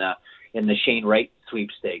that's in the Shane Wright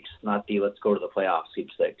sweepstakes, not the let's go to the playoff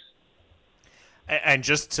sweepstakes. And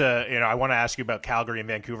just to, I want to ask you about Calgary and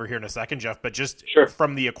Vancouver here in a second, Jeff, but just sure.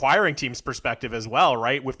 From the acquiring team's perspective as well,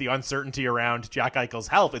 right, with the uncertainty around Jack Eichel's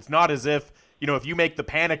health, it's not as if, if you make the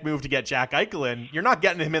panic move to get Jack Eichel in, you're not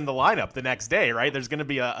getting him in the lineup the next day, right? There's going to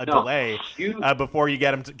be a delay before you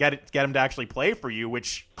get him to actually play for you,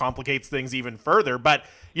 which complicates things even further. But,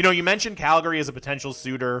 you mentioned Calgary as a potential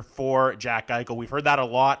suitor for Jack Eichel. We've heard that a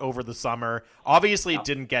lot over the summer. Obviously, it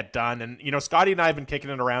didn't get done. And, Scotty and I have been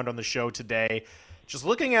kicking it around on the show today. Just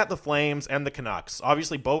looking at the Flames and the Canucks,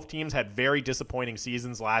 obviously both teams had very disappointing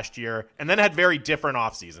seasons last year and then had very different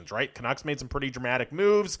off seasons, right? Canucks made some pretty dramatic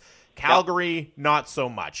moves. Calgary, not so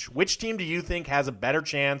much. Which team do you think has a better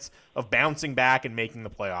chance of bouncing back and making the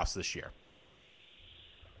playoffs this year?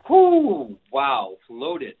 Whew, wow,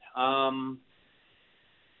 loaded. I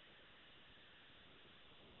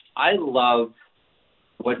love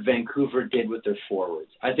what Vancouver did with their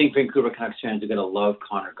forwards. I think Vancouver Canucks fans are going to love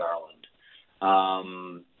Connor Garland. I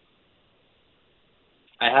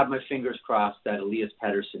have my fingers crossed that Elias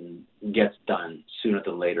Pettersson gets done sooner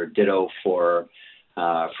than later. Ditto for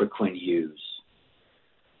Quinn Hughes.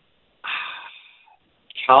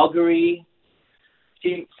 Calgary's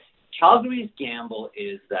gamble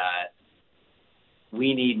is that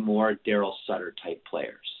we need more Daryl Sutter type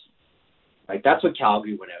players. Right? That's what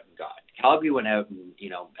Calgary went out and got. Calgary went out and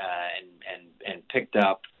and picked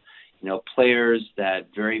up, players that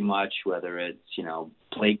very much, whether it's,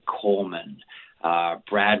 Blake Coleman,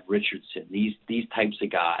 Brad Richardson, these types of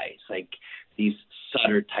guys, like these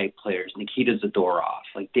Sutter type players, Nikita Zadorov,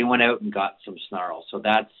 like they went out and got some snarl. So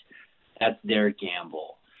that's their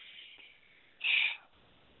gamble.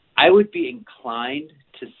 I would be inclined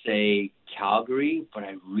to say Calgary, but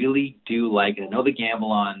I really do like it. I know the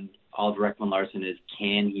gamble on Oliver Ekman-Larsson is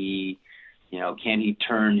can he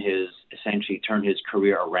turn his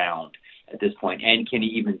career around at this point, and can he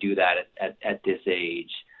even do that at this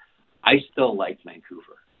age? I still like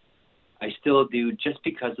Vancouver. I still do, just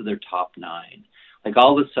because of their top nine. Like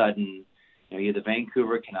all of a sudden, you're the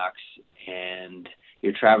Vancouver Canucks and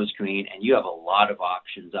you're Travis Green, and you have a lot of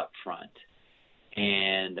options up front.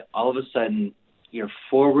 And all of a sudden, your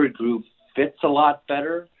forward group fits a lot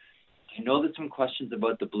better. I know there's some questions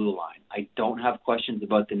about the blue line. I don't have questions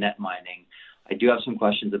about the net mining. I do have some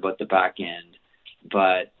questions about the back end.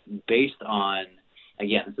 But based on,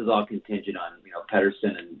 again, this is all contingent on,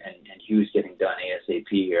 Pettersson and Hughes getting done ASAP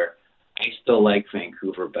here. I still like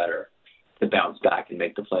Vancouver better to bounce back and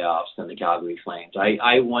make the playoffs than the Calgary Flames.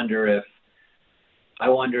 I wonder if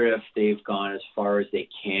they've gone as far as they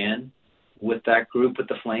can with that group with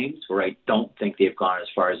the Flames, where I don't think they've gone as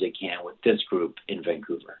far as they can with this group in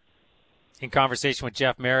Vancouver. In conversation with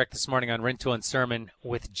Jeff Marek this morning on Rintoul and Sermon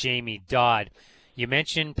with Jamie Dodd. You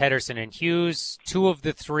mentioned Pettersson and Hughes, two of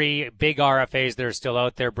the three big RFAs that are still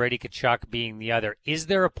out there, Brady Tkachuk being the other. Is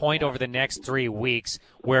there a point over the next 3 weeks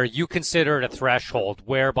where you consider it a threshold,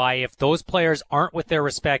 whereby if those players aren't with their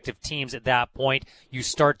respective teams at that point, you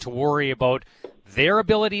start to worry about their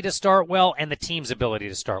ability to start well and the team's ability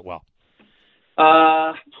to start well?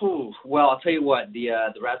 Well, I'll tell you what, the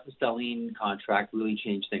Rasmus Dahlin contract really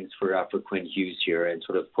changed things for Quinn Hughes here and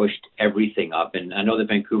sort of pushed everything up. And I know that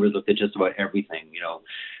Vancouver looked at just about everything,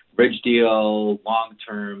 bridge deal, long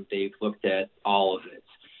term, they've looked at all of it.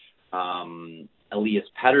 Elias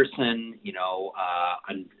Pettersson,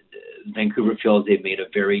 Vancouver feels they've made a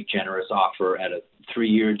very generous offer at a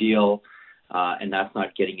 3-year deal, and that's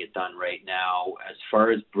not getting it done right now. As far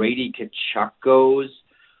as Brady Tkachuk goes,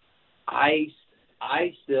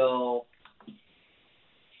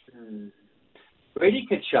 Brady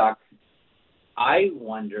Tkachuk, I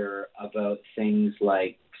wonder about things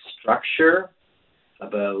like structure,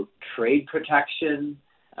 about trade protection,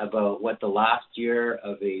 about what the last year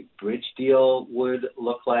of a bridge deal would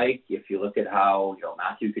look like. If you look at how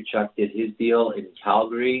Matthew Tkachuk did his deal in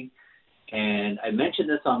Calgary, and I mentioned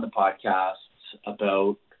this on the podcast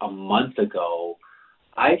about a month ago,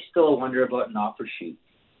 I still wonder about an offer sheet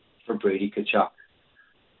for Brady Tkachuk.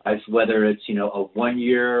 Whether it's, a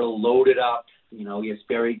 1-year loaded up,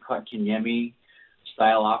 Jesperi Kotkaniemi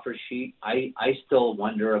style offer sheet. I still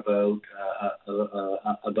wonder about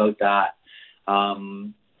that. I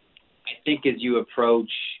think as you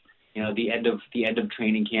approach, the end of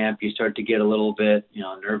training camp, you start to get a little bit,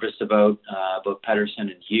 nervous about Pettersson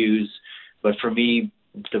and Hughes. But for me,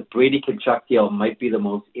 the Brady Tkachuk deal might be the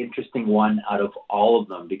most interesting one out of all of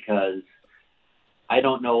them, because I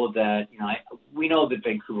don't know that, we know that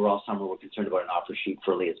Vancouver all summer were concerned about an offer sheet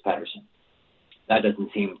for Elias Pettersson. That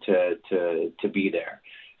doesn't seem to be there.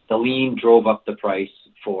 Dahlin drove up the price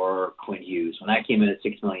for Quinn Hughes. When that came in at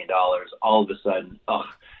 $6 million, all of a sudden,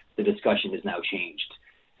 the discussion has now changed,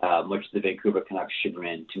 much to the Vancouver Canucks'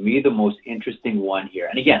 chagrin. To me, the most interesting one here,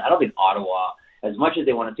 and again, I don't think Ottawa, as much as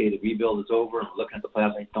they want to say the rebuild is over and we're looking at the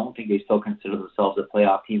playoffs, I don't think they still consider themselves a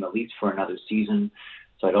playoff team, at least for another season.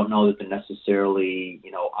 So I don't know that they're necessarily,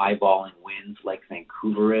 eyeballing wins like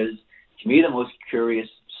Vancouver is. To me, the most curious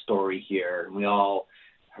story here, and we all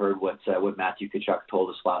heard what Matthew Tkachuk told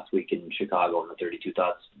us last week in Chicago on the 32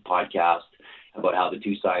 Thoughts podcast about how the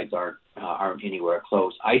two sides aren't anywhere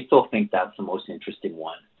close. I still think that's the most interesting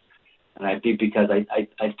one. And I think because I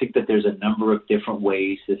think that there's a number of different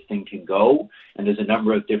ways this thing can go, and there's a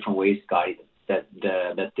number of different ways, Scotty, that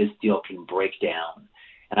this deal can break down.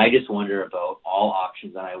 And I just wonder about all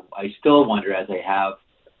options. And I still wonder, as I have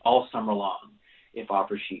all summer long, if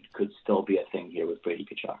offer sheet could still be a thing here with Brady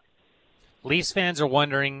Tkachuk. Leafs fans are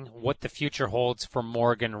wondering what the future holds for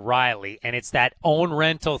Morgan Rielly. And it's that own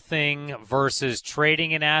rental thing versus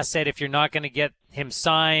trading an asset if you're not going to get him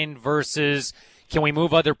signed versus can we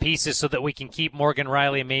move other pieces so that we can keep Morgan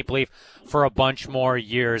Rielly and Maple Leaf for a bunch more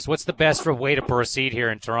years? What's the best way to proceed here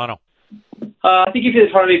in Toronto? I think if you're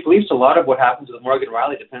the Toronto Maple Leafs, a lot of what happens with Morgan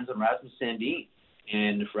Rielly depends on Rasmus Sandin.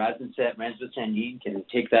 And if Rasmus Sandin can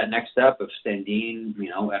take that next step, if Sandin,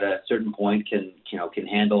 at a certain point can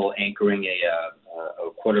handle anchoring a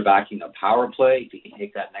quarterbacking a power play, if he can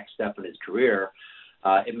take that next step in his career,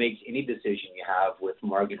 it makes any decision you have with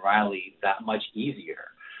Morgan Rielly that much easier.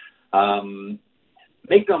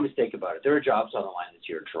 Make no mistake about it. There are jobs on the line this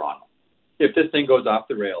year in Toronto. If this thing goes off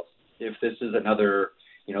the rails, if this is another,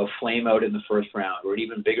 flame out in the first round or an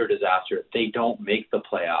even bigger disaster, if they don't make the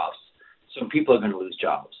playoffs, some people are going to lose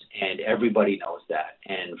jobs, and everybody knows that.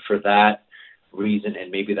 And for that reason, and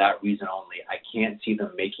maybe that reason only, I can't see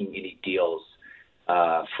them making any deals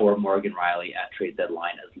for Morgan Rielly at trade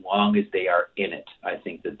deadline as long as they are in it. I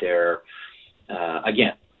think that they're,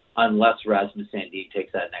 again, unless Rasmus Sandin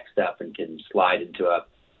takes that next step and can slide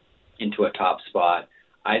into a top spot,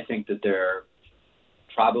 I think that they're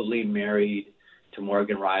probably married to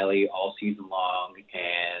Morgan Rielly all season long,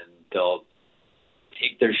 and they'll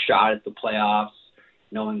take their shot at the playoffs,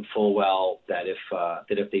 knowing full well that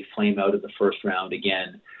if they flame out of the first round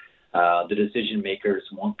again, the decision makers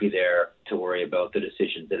won't be there to worry about the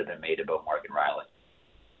decisions that have been made about Morgan Rielly.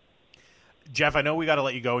 Jeff, I know we got to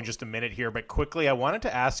let you go in just a minute here, but quickly, I wanted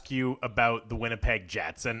to ask you about the Winnipeg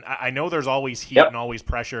Jets. And I know there's always heat and always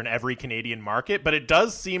pressure in every Canadian market, but it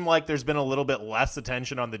does seem like there's been a little bit less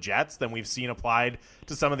attention on the Jets than we've seen applied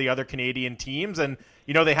to some of the other Canadian teams. And,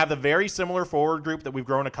 they have the very similar forward group that we've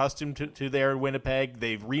grown accustomed to there in Winnipeg.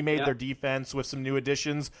 They've remade their defense with some new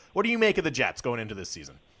additions. What do you make of the Jets going into this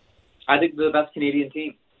season? I think they're the best Canadian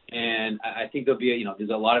team. And I think there'll be, there was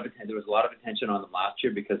a lot of attention on them last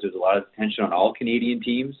year because there's a lot of attention on all Canadian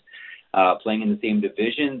teams playing in the same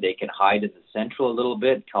division. They can hide in the Central a little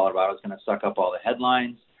bit. Colorado's going to suck up all the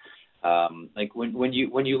headlines. When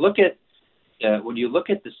you look at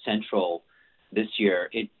the Central this year,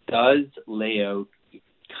 it does lay out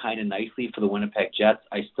kind of nicely for the Winnipeg Jets.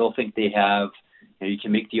 I still think they have, you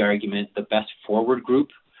can make the argument, the best forward group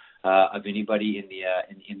of anybody in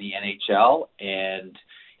the NHL, and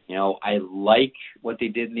I like what they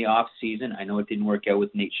did in the off season. I know it didn't work out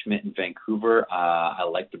with Nate Schmidt in Vancouver. I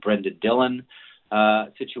like the Brendan Dillon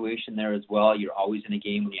situation there as well. You're always in a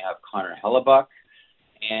game when you have Connor Hellebuck,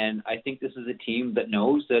 and I think this is a team that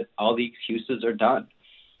knows that all the excuses are done.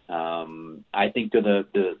 I think they're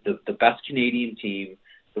the best Canadian team,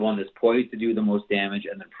 the one that's poised to do the most damage,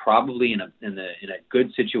 and then probably in a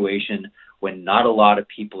good situation when not a lot of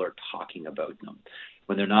people are talking about them,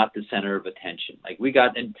 when they're not the center of attention.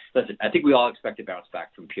 And listen, I think we all expect a bounce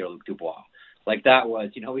back from Pierre-Luc Dubois. That was,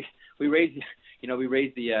 we raised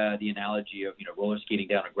the analogy of, roller skating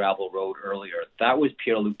down a gravel road earlier. That was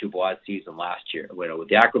Pierre-Luc Dubois' season last year, with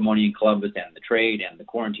the acrimony in Columbus and the trade and the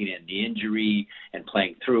quarantine and the injury and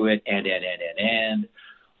playing through it and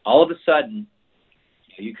all of a sudden,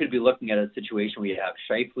 you could be looking at a situation where you have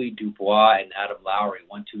Scheifele, Dubois, and Adam Lowry,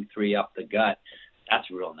 1, 2, 3 up the gut.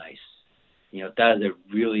 That's real nice. That is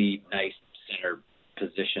a really nice center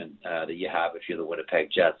position that you have if you're the Winnipeg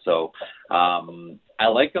Jets. So I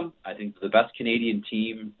like them. I think they're the best Canadian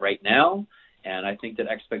team right now, and I think that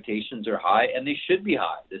expectations are high, and they should be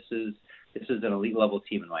high. This is an elite level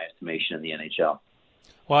team in my estimation in the NHL.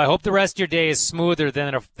 Well, I hope the rest of your day is smoother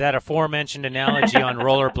than that aforementioned analogy on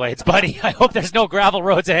rollerblades, buddy. I hope there's no gravel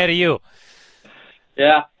roads ahead of you.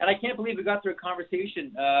 Yeah, and I can't believe we got through a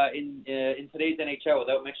conversation in today's NHL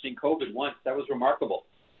without mentioning COVID once. That was remarkable.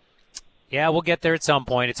 Yeah, we'll get there at some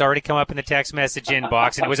point. It's already come up in the text message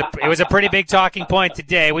inbox, and it was a pretty big talking point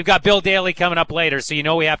today. We've got Bill Daly coming up later, so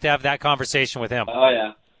we have to have that conversation with him. Oh,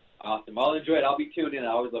 yeah. Awesome. I'll enjoy it. I'll be tuned in. I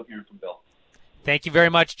always love hearing from Bill. Thank you very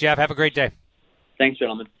much, Jeff. Have a great day. Thanks,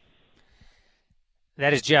 gentlemen.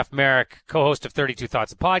 That is Jeff Marek, co-host of 32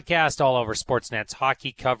 Thoughts, a podcast all over Sportsnet's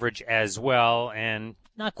hockey coverage as well, and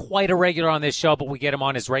not quite a regular on this show, but we get him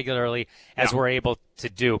on as regularly as we're able to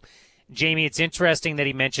do. Jamie, it's interesting that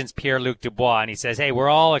he mentions Pierre-Luc Dubois, and he says, hey, we're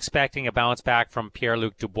all expecting a bounce back from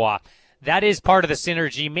Pierre-Luc Dubois. That is part of the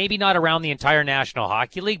synergy, maybe not around the entire National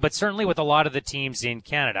Hockey League, but certainly with a lot of the teams in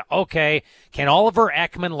Canada. Okay, can Oliver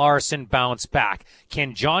Ekman-Larsson bounce back?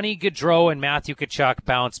 Can Johnny Gaudreau and Matthew Tkachuk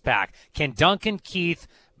bounce back? Can Duncan Keith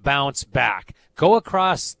bounce back? Go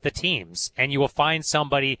across the teams, and you will find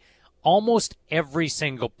somebody almost every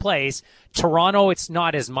single place. Toronto, it's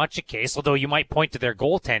not as much a case, although you might point to their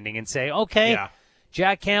goaltending and say, okay,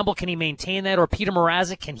 Jack Campbell, can he maintain that? Or Peter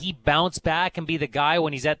Mrazek, can he bounce back and be the guy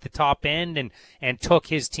when he's at the top end and took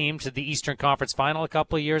his team to the Eastern Conference Final a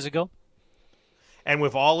couple of years ago? And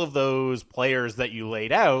with all of those players that you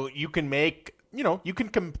laid out, you can make, you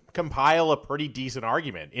can compile a pretty decent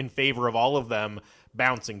argument in favor of all of them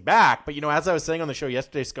bouncing back. But, as I was saying on the show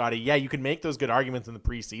yesterday, Scotty, you can make those good arguments in the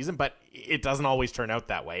preseason, but it doesn't always turn out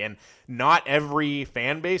that way. And not every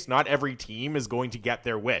fan base, not every team is going to get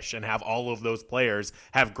their wish and have all of those players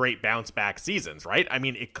have great bounce back seasons, right? I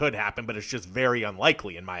mean, it could happen, but it's just very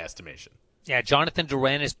unlikely in my estimation. Yeah, Jonathan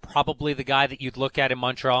Drouin is probably the guy that you'd look at in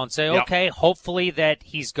Montreal and say, okay, hopefully that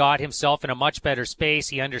he's got himself in a much better space.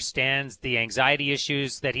 He understands the anxiety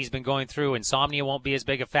issues that he's been going through. Insomnia won't be as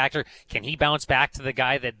big a factor. Can he bounce back to the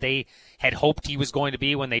guy that they had hoped he was going to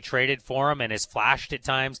be when they traded for him and has flashed at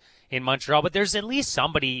times in Montreal? But there's at least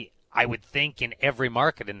somebody, I would think, in every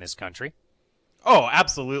market in this country. Oh,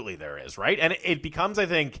 absolutely there is, right? And it becomes, I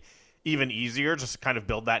think, even easier just to kind of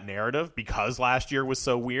build that narrative because last year was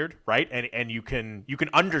so weird, right? And you can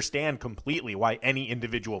understand completely why any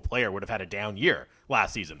individual player would have had a down year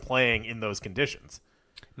last season playing in those conditions.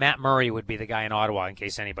 Matt Murray would be the guy in Ottawa, in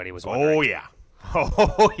case anybody was wondering. Oh, yeah.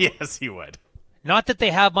 Oh, yes, he would. Not that they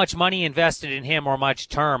have much money invested in him or much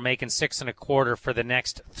term, making $6.25 for the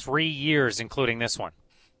next 3 years, including this one.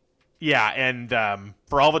 Yeah, and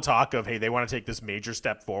for all the talk of, hey, they want to take this major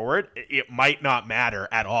step forward, it might not matter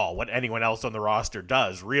at all what anyone else on the roster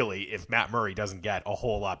does, really, if Matt Murray doesn't get a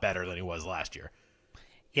whole lot better than he was last year.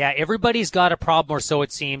 Yeah, everybody's got a problem, or so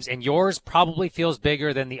it seems, and yours probably feels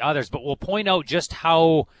bigger than the others, but we'll point out just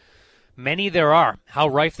how many there are, how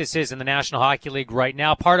rife this is in the National Hockey League right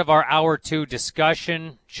now. Part of our Hour 2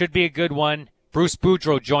 discussion should be a good one. Bruce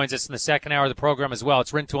Boudreau joins us in the second hour of the program as well.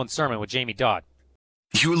 It's Rintoul and Sermon with Jamie Dodd.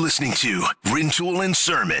 You're listening to Rintoul and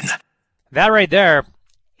Sermon. That right there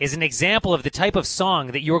is an example of the type of song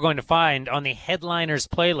that you're going to find on the Headliners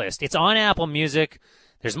playlist. It's on Apple Music.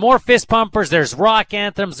 There's more fist pumpers. There's rock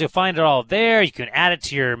anthems. You'll find it all there. You can add it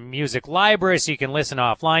to your music library so you can listen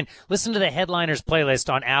offline. Listen to the Headliners playlist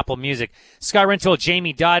on Apple Music. Scott Rintoul,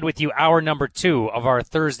 Jamie Dodd with you, hour number 2 of our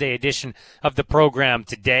Thursday edition of the program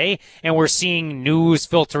today. And we're seeing news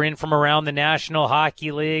filter in from around the National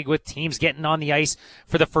Hockey League with teams getting on the ice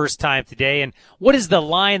for the first time today. And what is the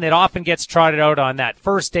line that often gets trotted out on that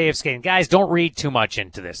first day of skating? Guys, don't read too much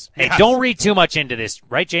into this. Hey, don't read too much into this.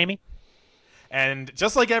 Right, Jamie? And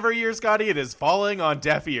just like every year, Scotty, it is falling on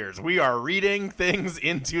deaf ears. We are reading things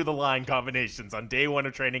into the line combinations on day 1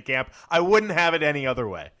 of training camp. I wouldn't have it any other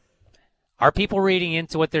way. Are people reading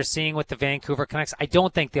into what they're seeing with the Vancouver Canucks? I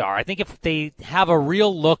don't think they are. I think if they have a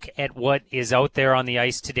real look at what is out there on the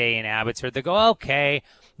ice today in Abbotsford, they go, okay,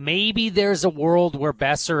 maybe there's a world where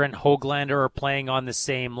Besser and Höglander are playing on the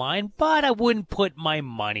same line, but I wouldn't put my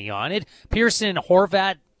money on it. Pearson and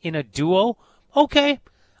Horvat in a duo, okay,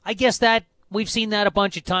 I guess that we've seen that a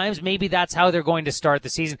bunch of times. Maybe that's how they're going to start the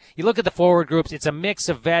season. You look at the forward groups, it's a mix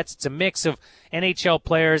of vets, it's a mix of NHL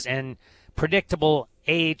players and predictable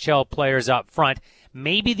AHL players up front.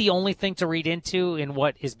 Maybe the only thing to read into in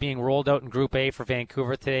what is being rolled out in Group A for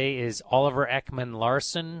Vancouver today is Oliver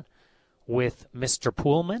Ekman-Larsson with Mr.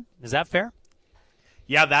 Poolman. Is that fair?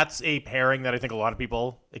 Yeah, that's a pairing that I think a lot of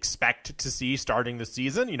people expect to see starting the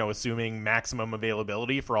season, assuming maximum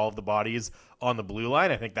availability for all of the bodies on the blue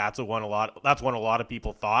line. I think that's one a lot of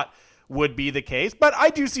people thought would be the case. But I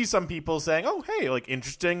do see some people saying, oh, hey,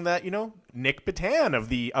 interesting that, Nick Petan of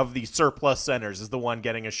the surplus centers is the one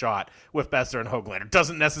getting a shot with Besser and Höglander.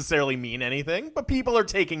 Doesn't necessarily mean anything, but people are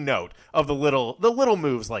taking note of the little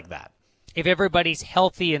moves like that. If everybody's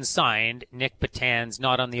healthy and signed, Nick Petan's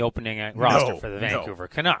not on the opening roster for the Vancouver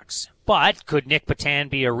Canucks. But could Nick Petan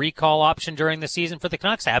be a recall option during the season for the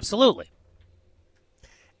Canucks? Absolutely.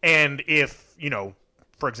 And if,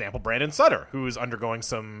 for example, Brandon Sutter, who is undergoing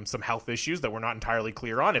some health issues that we're not entirely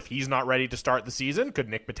clear on, if he's not ready to start the season, could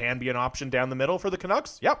Nick Petan be an option down the middle for the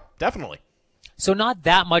Canucks? Yep, definitely. So not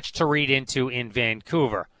that much to read into in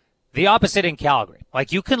Vancouver. The opposite in Calgary.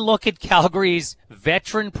 You can look at Calgary's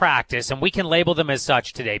veteran practice, and we can label them as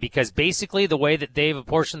such today, because basically the way that they've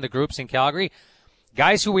apportioned the groups in Calgary,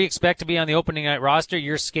 guys who we expect to be on the opening night roster,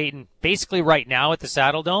 you're skating basically right now at the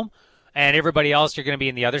Saddle Dome, and everybody else you're going to be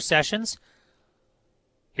in the other sessions.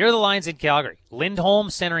 Here are the lines in Calgary. Lindholm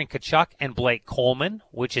centering Tkachuk and Blake Coleman,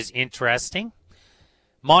 which is interesting.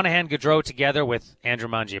 Monahan-Gaudreau together with Andrew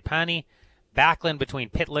Mangiapane. Backlund between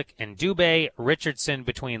Pitlick and Dubé. Richardson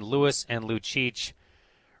between Lewis and Lucic.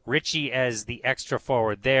 Ritchie as the extra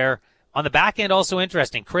forward there. On the back end, also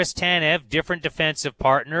interesting. Chris Tanev, different defensive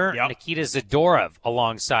partner. Yep. Nikita Zadorov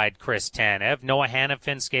alongside Chris Tanev. Noah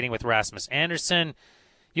Hanifin skating with Rasmus Andersson.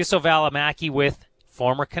 Juuso Välimäki with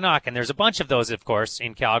former Canuck. And there's a bunch of those, of course,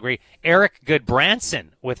 in Calgary. Eric Goodbranson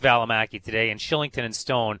with Välimäki today. And Shillington and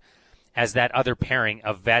Stone as that other pairing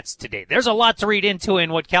of vets today. There's a lot to read into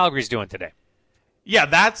in what Calgary's doing today. Yeah,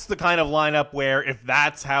 that's the kind of lineup where if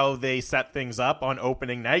that's how they set things up on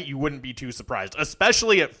opening night, you wouldn't be too surprised,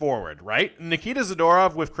 especially at forward, right? Nikita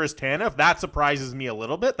Zadorov with Chris Tanev, that surprises me a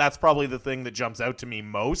little bit. That's probably the thing that jumps out to me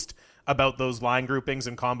most about those line groupings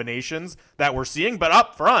and combinations that we're seeing. But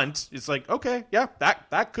up front, it's okay, yeah,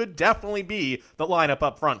 that could definitely be the lineup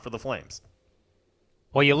up front for the Flames.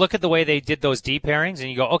 Well, you look at the way they did those deep pairings, and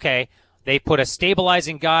you go, okay, they put a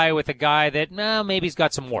stabilizing guy with a guy that maybe he's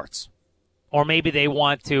got some warts. Or maybe they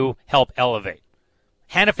want to help elevate.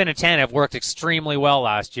 Hanifin and Tanev worked extremely well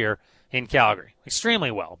last year in Calgary.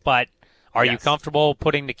 Extremely well. But are you comfortable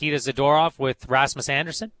putting Nikita Zadorov with Rasmus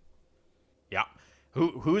Andersson? Yeah.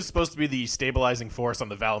 Who's supposed to be the stabilizing force on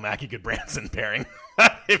the Valimaki-Goodbranson pairing?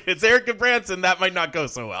 If it's Eric Goodbranson, that might not go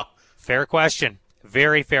so well. Fair question.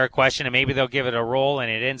 Very fair question, and maybe they'll give it a roll,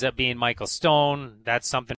 and it ends up being Michael Stone. That's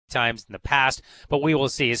something times in the past, but we will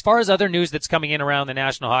see. As far as other news that's coming in around the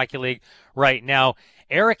National Hockey League right now,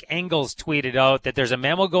 Eric Engels tweeted out that there's a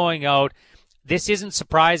memo going out. This isn't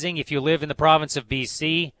surprising if you live in the province of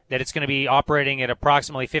BC, that it's going to be operating at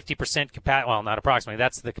approximately 50% capacity. Well, not approximately.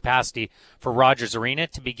 That's the capacity for Rogers Arena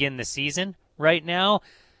to begin the season right now.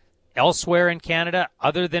 Elsewhere in Canada,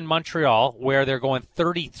 other than Montreal, where they're going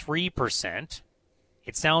 33%,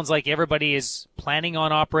 it sounds like everybody is planning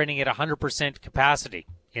on operating at 100% capacity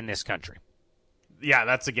in this country. Yeah,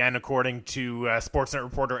 that's again according to Sportsnet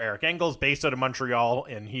reporter Eric Engels, based out of Montreal,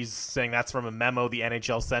 and he's saying that's from a memo the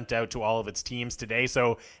NHL sent out to all of its teams today.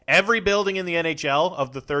 So every building in the NHL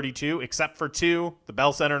of the 32, except for 2, the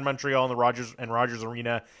Bell Center in Montreal and the Rogers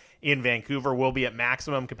Arena in Vancouver, will be at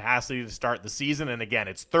maximum capacity to start the season. And again,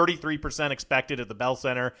 it's 33% expected at the Bell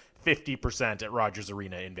Center, 50% at Rogers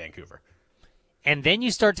Arena in Vancouver. And then you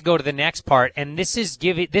start to go to the next part, and this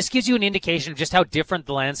gives you an indication of just how different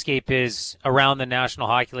the landscape is around the National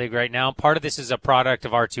Hockey League right now. Part of this is a product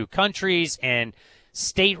of our two countries and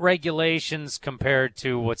state regulations compared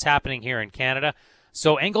to what's happening here in Canada.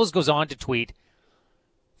 So Engels goes on to tweet,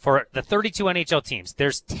 for the 32 NHL teams,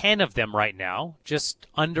 there's 10 of them right now, just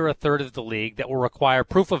under a third of the league, that will require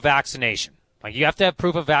proof of vaccination. Like, you have to have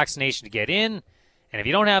proof of vaccination to get in, and if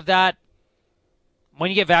you don't have that, when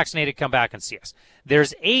you get vaccinated, come back and see us.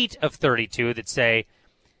 There's 8 of 32 that say,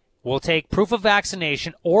 we'll take proof of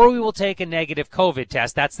vaccination or we will take a negative COVID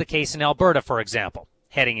test. That's the case in Alberta, for example,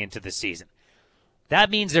 heading into the season. That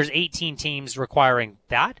means there's 18 teams requiring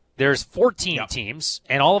that. There's 14 teams,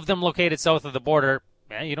 and all of them located south of the border.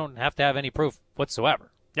 You don't have to have any proof whatsoever.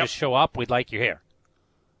 Just show up. We'd like you here.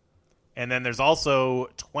 And then there's also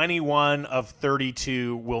 21 of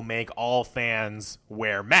 32 will make all fans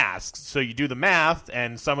wear masks. So you do the math,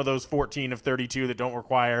 and some of those 14 of 32 that don't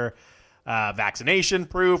require vaccination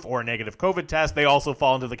proof or a negative COVID test, they also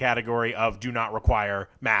fall into the category of do not require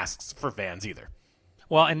masks for fans either.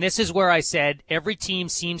 Well, and this is where I said every team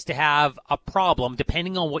seems to have a problem,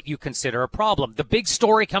 depending on what you consider a problem. The big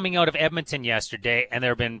story coming out of Edmonton yesterday, and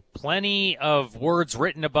there have been plenty of words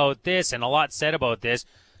written about this and a lot said about this,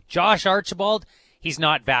 Josh Archibald, he's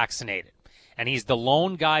not vaccinated, and he's the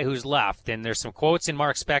lone guy who's left. And there's some quotes in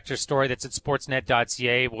Mark Spector's story that's at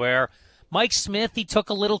sportsnet.ca where Mike Smith, he took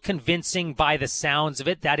a little convincing by the sounds of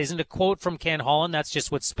it. That isn't a quote from Ken Holland. That's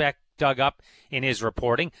just what Spec dug up in his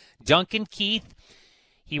reporting. Duncan Keith,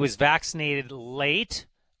 he was vaccinated late,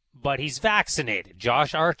 but he's vaccinated.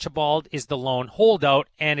 Josh Archibald is the lone holdout,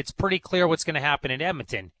 and it's pretty clear what's going to happen in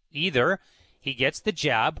Edmonton. Either he gets the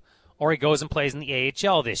jab or he goes and plays in the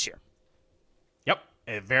AHL this year. Yep,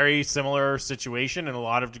 a very similar situation in a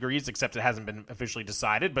lot of degrees, except it hasn't been officially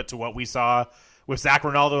decided, but to what we saw with Zach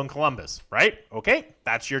Ronaldo in Columbus, right? Okay,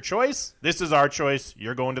 that's your choice. This is our choice.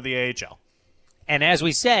 You're going to the AHL. And as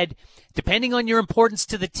we said, depending on your importance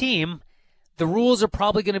to the team, the rules are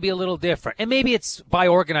probably going to be a little different. And maybe it's by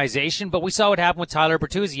organization, but we saw what happened with Tyler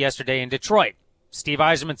Bertuzzi yesterday in Detroit. Steve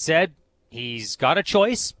Yzerman said he's got a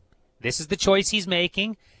choice. This is the choice he's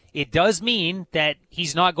making. It does mean that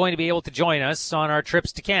he's not going to be able to join us on our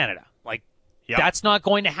trips to Canada. That's not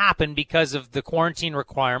going to happen because of the quarantine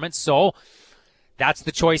requirements. So that's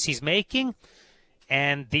the choice he's making,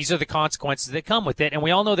 and these are the consequences that come with it. And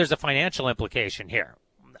we all know there's a financial implication here.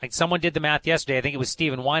 Like, someone did the math yesterday. I think it was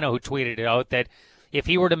Stephen Wino who tweeted it out that if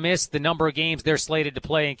he were to miss the number of games they're slated to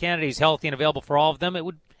play in Canada, he's healthy and available for all of them, it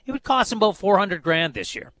would cost him about $400,000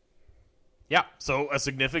 this year. Yeah, so a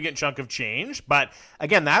significant chunk of change. But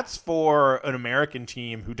again, that's for an American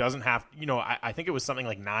team who doesn't have, I think it was something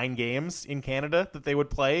like 9 games in Canada that they would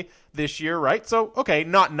play this year, right? So, okay,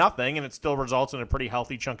 not nothing, and it still results in a pretty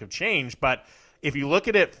healthy chunk of change. But if you look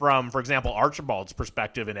at it from, for example, Archibald's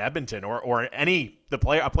perspective in Edmonton or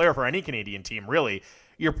a player for any Canadian team, really,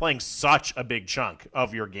 you're playing such a big chunk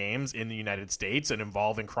of your games in the United States and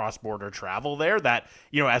involving cross-border travel there that,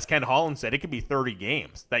 as Ken Holland said, it could be 30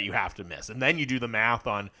 games that you have to miss. And then you do the math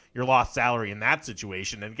on your lost salary in that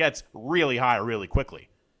situation, and it gets really high really quickly.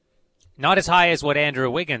 Not as high as what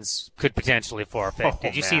Andrew Wiggins could potentially forfeit.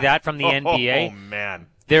 Did you see that from the NBA? Oh, man.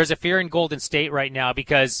 There's a fear in Golden State right now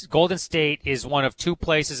because Golden State is one of 2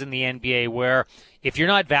 places in the NBA where if you're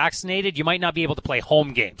not vaccinated, you might not be able to play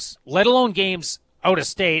home games, let alone games out of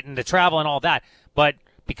state and the travel and all that. But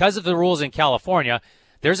because of the rules in California,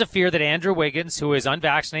 there's a fear that Andrew Wiggins, who is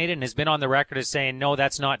unvaccinated and has been on the record as saying, no,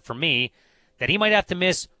 that's not for me, that he might have to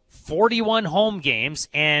miss 41 home games.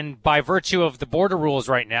 And by virtue of the border rules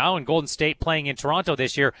right now and Golden State playing in Toronto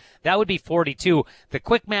this year, that would be 42. The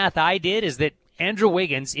quick math I did is that Andrew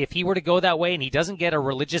Wiggins, if he were to go that way and he doesn't get a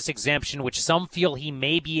religious exemption, which some feel he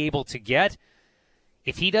may be able to get,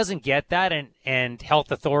 if he doesn't get that and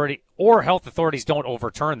health authorities don't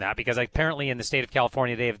overturn that, because apparently in the state of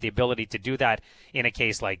California they have the ability to do that in a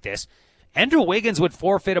case like this, Andrew Wiggins would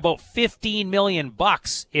forfeit about $15 million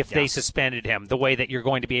if they suspended him the way that you're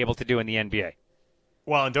going to be able to do in the NBA.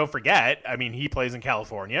 Well, and don't forget, I mean, he plays in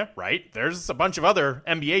California, right? There's a bunch of other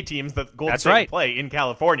NBA teams that Golden State play in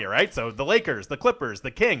California, right? So the Lakers, the Clippers, the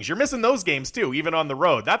Kings, you're missing those games too, even on the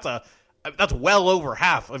road. That's well over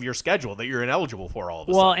half of your schedule that you're ineligible for all of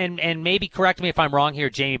a sudden. Well, and maybe correct me if I'm wrong here,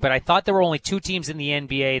 Jamie, but I thought there were only 2 teams in the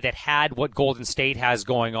NBA that had what Golden State has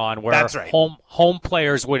going on, where home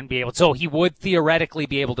players wouldn't be able to. So he would theoretically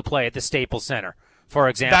be able to play at the Staples Center, for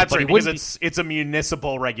example. That's right, because it's a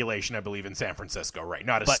municipal regulation, I believe, in San Francisco, right?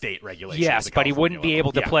 Not a state regulation. Yes, but he wouldn't be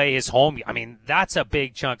able to play his home. I mean, that's a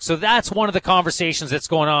big chunk. So that's one of the conversations that's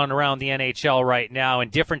going on around the NHL right now, and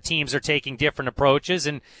different teams are taking different approaches,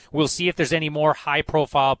 and we'll see if there's any more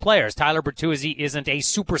high-profile players. Tyler Bertuzzi isn't a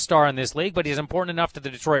superstar in this league, but he's important enough to the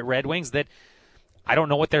Detroit Red Wings that I don't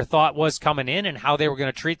know what their thought was coming in and how they were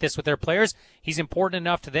going to treat this with their players. He's important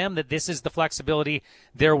enough to them that this is the flexibility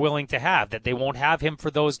they're willing to have, that they won't have him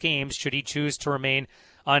for those games should he choose to remain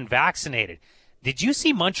unvaccinated. Did you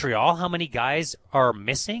see Montreal, how many guys are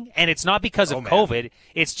missing? And it's not because of COVID.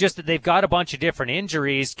 It's just that they've got a bunch of different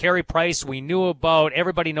injuries. Carey Price, we knew about.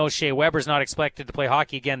 Everybody knows Shea Weber's not expected to play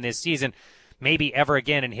hockey again this season, maybe ever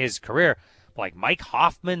again in his career. Like Mike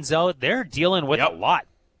Hoffman's out. They're dealing with a lot.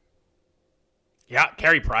 Yeah,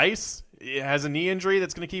 Carey Price has a knee injury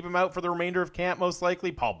that's going to keep him out for the remainder of camp, most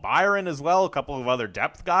likely. Paul Byron as well, a couple of other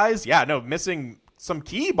depth guys. Yeah, no, missing some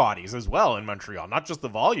key bodies as well in Montreal. Not just the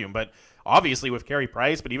volume, but obviously with Carey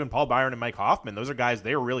Price, but even Paul Byron and Mike Hoffman, those are guys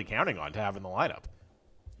they were really counting on to have in the lineup.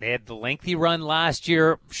 They had the lengthy run last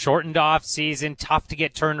year, shortened off season, tough to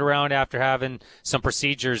get turned around after having some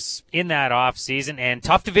procedures in that off season, and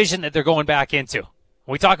tough division that they're going back into.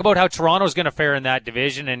 We talk about how Toronto's going to fare in that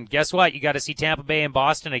division, and guess what? You got to see Tampa Bay and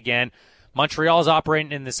Boston again. Montreal's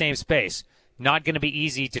operating in the same space. Not going to be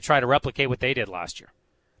easy to try to replicate what they did last year.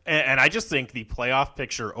 And I just think the playoff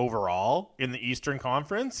picture overall in the Eastern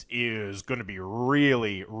Conference is going to be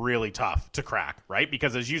really, really tough to crack, right?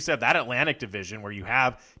 Because as you said, that Atlantic division where you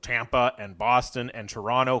have Tampa and Boston and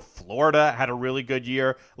Toronto, Florida had a really good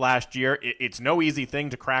year last year. It's no easy thing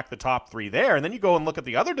to crack the top 3 there. And then you go and look at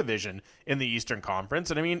the other division in the Eastern Conference,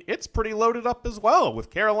 and I mean, it's pretty loaded up as well with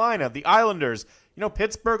Carolina, the Islanders. You know,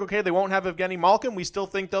 Pittsburgh, okay, they won't have Evgeny Malkin. We still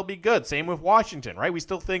think they'll be good. Same with Washington, right? We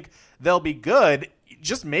still think they'll be good.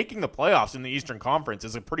 Just making the playoffs in the Eastern Conference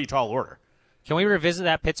is a pretty tall order. Can we revisit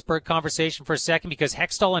that Pittsburgh conversation for a second? Because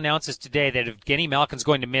Hextall announces today that Evgeny Malkin's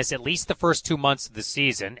going to miss at least the first 2 months of the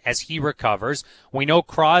season as he recovers. We know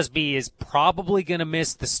Crosby is probably going to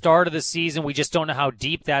miss the start of the season. We just don't know how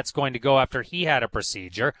deep that's going to go after he had a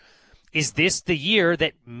procedure. Is this the year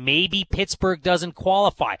that maybe Pittsburgh doesn't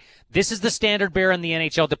qualify? This is the standard bearer in the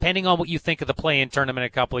NHL, depending on what you think of the play-in tournament a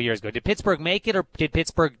couple of years ago. Did Pittsburgh make it, or did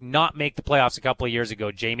Pittsburgh not make the playoffs a couple of years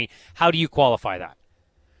ago, Jamie? How do you qualify that?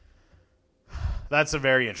 That's a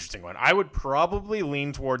very interesting one. I would probably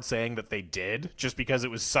lean towards saying that they did, just because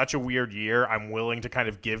it was such a weird year. I'm willing to kind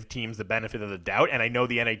of give teams the benefit of the doubt, and I know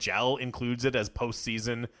the NHL includes it as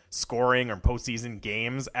postseason scoring or postseason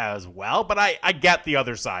games as well, but I get the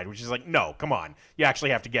other side, which is like, no, come on. You actually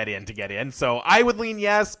have to get in. So I would lean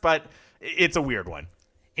yes, but it's a weird one.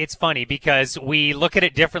 It's funny because we look at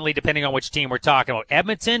it differently depending on which team we're talking about.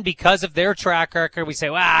 Edmonton, because of their track record, we say,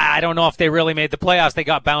 well, I don't know if they really made the playoffs. They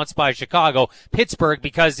got bounced by Chicago. Pittsburgh,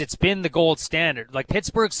 because it's been the gold standard. Like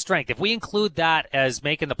Pittsburgh's strength, if we include that as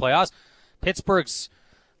making the playoffs, Pittsburgh's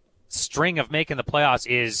string of making the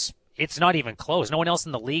playoffs it's not even close. No one else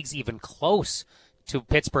in the league's even close to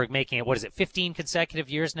Pittsburgh making it. 15 consecutive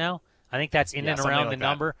years now? I think that's in and around the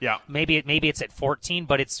number. Yeah. Maybe it's at 14,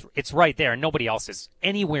 but it's right there. Nobody else is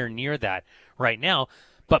anywhere near that right now.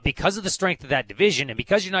 But because of the strength of that division, and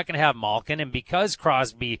because you're not going to have Malkin, and because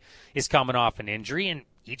Crosby is coming off an injury, and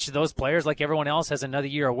each of those players, like everyone else, has another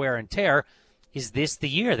year of wear and tear, is this the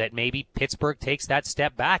year that maybe Pittsburgh takes that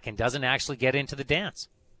step back and doesn't actually get into the dance?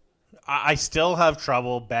 I still have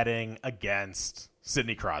trouble betting against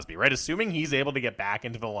Sidney Crosby, right? Assuming he's able to get back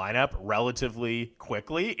into the lineup relatively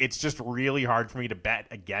quickly, it's just really hard for me to bet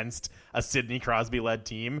against a Sidney Crosby-led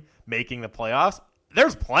team making the playoffs.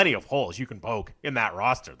 There's plenty of holes you can poke in that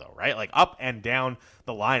roster, though, right? Like up and down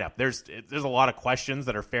the lineup. There's a lot of questions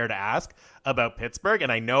that are fair to ask about Pittsburgh,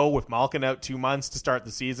 and I know with Malkin out 2 months to start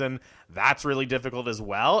the season, that's really difficult as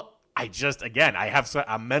well. I have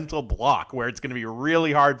a mental block where it's going to be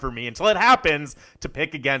really hard for me until it happens to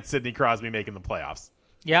pick against Sidney Crosby making the playoffs.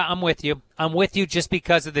 Yeah, I'm with you. I'm with you just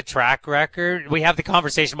because of the track record. We have the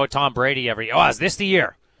conversation about Tom Brady is this the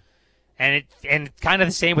year? And kind of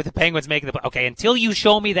the same with the Penguins making the okay, until you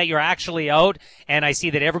show me that you're actually out and I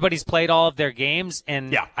see that everybody's played all of their games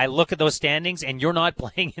and I look at those standings and you're not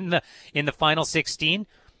playing in the final 16,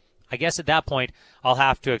 I guess at that point, I'll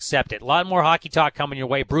have to accept it. A lot more hockey talk coming your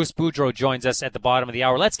way. Bruce Boudreau joins us at the bottom of the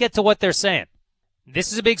hour. Let's get to what they're saying.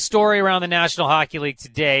 This is a big story around the National Hockey League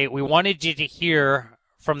today. We wanted you to hear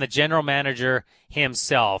from the general manager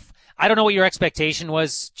himself. I don't know what your expectation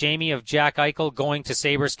was, Jamie, of Jack Eichel going to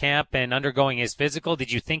Sabres camp and undergoing his physical.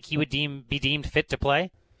 Did you think he would be deemed fit to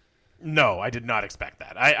play? No, I did not expect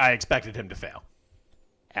that. I expected him to fail.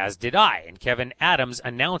 As did I. And Kevin Adams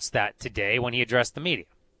announced that today when he addressed the media.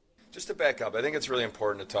 Just to back up, I think it's really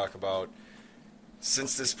important to talk about,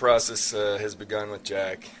 since this process has begun with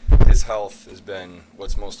Jack, his health has been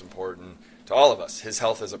what's most important to all of us, his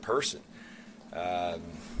health as a person. And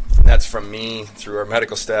that's from me, through our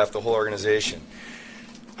medical staff, the whole organization.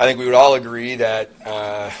 I think we would all agree that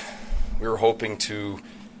we were hoping to,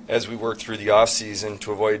 as we work through the off-season,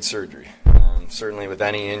 to avoid surgery. Certainly with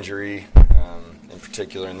any injury, in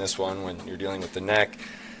particular in this one, when you're dealing with the neck,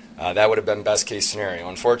 that would have been best case scenario.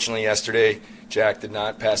 Unfortunately, yesterday, Jack did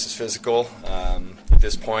not pass his physical. At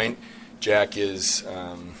this point, Jack is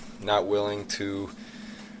not willing to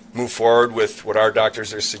move forward with what our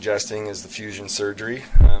doctors are suggesting is the fusion surgery.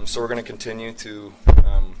 So we're going to continue to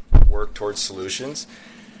work towards solutions.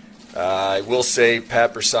 I will say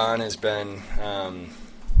Pat Brisson has been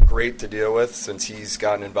great to deal with since he's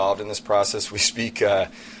gotten involved in this process. We speak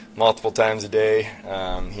multiple times a day.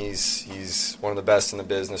 He's one of the best in the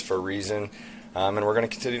business for a reason, and we're going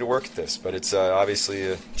to continue to work at this. But it's obviously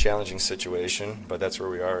a challenging situation, but that's where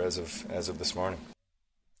we are as of this morning.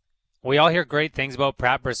 We all hear great things about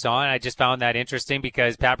Pat Brisson. I just found that interesting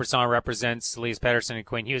because Pat Brisson represents Elias Pettersson and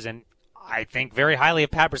Quinn Hughes, and I think very highly of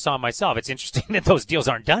Pat Brisson myself. It's interesting that those deals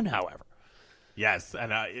aren't done, however. Yes,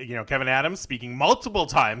 and Kevin Adams speaking multiple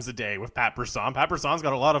times a day with Pat Brisson. Pat Brisson's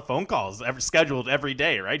got a lot of phone calls scheduled every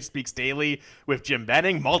day, right? He speaks daily with Jim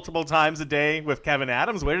Benning, multiple times a day with Kevin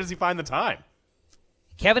Adams. Where does he find the time?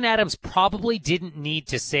 Kevin Adams probably didn't need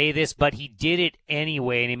to say this, but he did it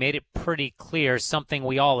anyway, and he made it pretty clear, something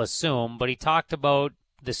we all assume. But he talked about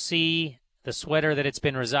the sea, the sweater that it's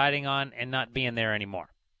been residing on, and not being there anymore.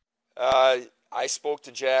 I spoke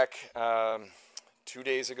to Jack 2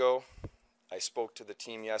 days ago. I spoke to the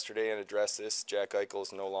team yesterday and addressed this. Jack Eichel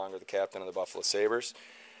is no longer the captain of the Buffalo Sabres.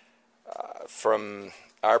 From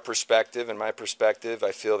our perspective and my perspective,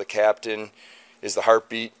 I feel the captain is the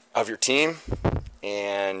heartbeat of your team.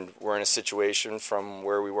 And we're in a situation from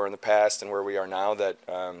where we were in the past and where we are now that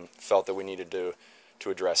felt that we needed to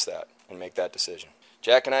address that and make that decision.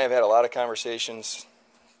 Jack and I have had a lot of conversations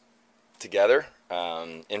together,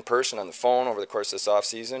 in person, on the phone, over the course of this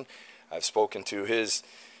offseason. I've spoken to his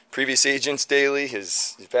previous agents daily,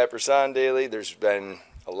 his Pat Brisson daily. There's been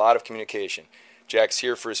a lot of communication. Jack's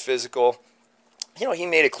here for his physical. He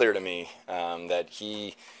made it clear to me that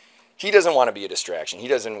he doesn't want to be a distraction. He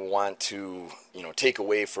doesn't want to, take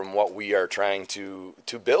away from what we are trying to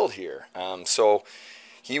build here. So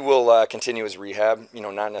he will continue his rehab,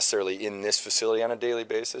 not necessarily in this facility on a daily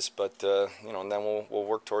basis, but, and then we'll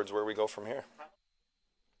work towards where we go from here.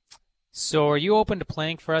 So are you open to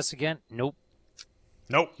playing for us again? Nope.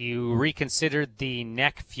 Nope. You reconsidered the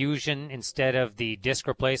neck fusion instead of the disc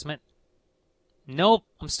replacement? Nope.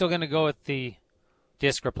 I'm still going to go with the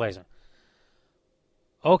disc replacement.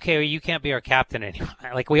 Okay, well, you can't be our captain anymore.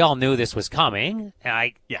 Like, we all knew this was coming.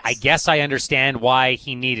 I guess I understand why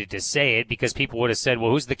he needed to say it, because people would have said,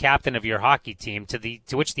 well, who's the captain of your hockey team?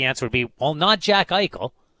 To which the answer would be, well, not Jack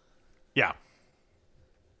Eichel. Yeah.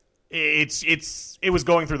 It was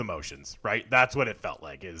going through the motions, right? That's what it felt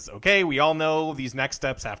like, is, okay, we all know these next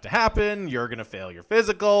steps have to happen. You're going to fail your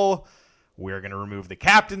physical. We're going to remove the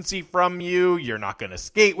captaincy from you. You're not going to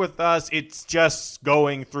skate with us. It's just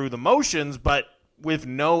going through the motions, but with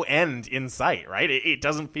no end in sight, right? It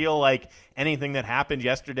doesn't feel like anything that happened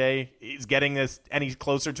yesterday is getting us any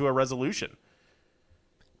closer to a resolution.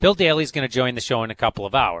 Bill Daly's going to join the show in a couple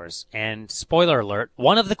of hours. And spoiler alert,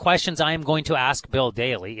 one of the questions I am going to ask Bill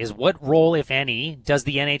Daly is what role, if any, does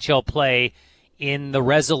the NHL play in the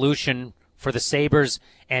resolution for the Sabres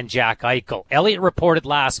and Jack Eichel? Elliott reported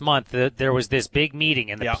last month that there was this big meeting,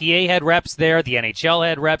 and the PA had reps there, the NHL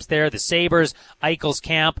had reps there, the Sabres, Eichel's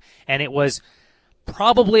camp, and it was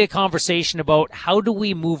probably a conversation about how do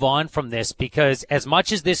we move on from this, because as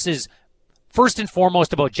much as this is first and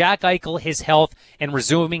foremost about Jack Eichel, his health, and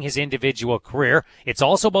resuming his individual career, it's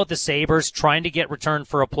also about the Sabres trying to get return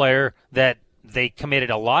for a player that they committed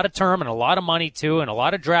a lot of term and a lot of money to and a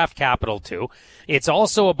lot of draft capital to. It's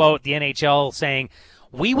also about the NHL saying,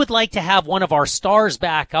 we would like to have one of our stars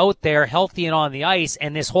back out there healthy and on the ice,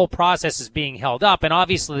 and this whole process is being held up. And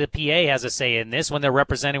obviously the PA has a say in this when they're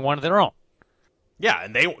representing one of their own. Yeah,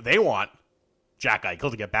 and they want Jack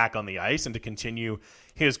Eichel to get back on the ice and to continue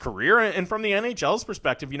his career. And from the NHL's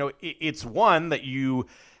perspective, it's one that you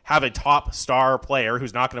have a top star player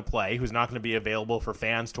who's not going to play, who's not going to be available for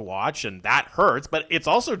fans to watch, and that hurts. But it's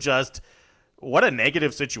also just what a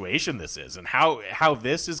negative situation this is, and how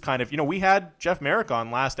this is kind of, we had Jeff Marek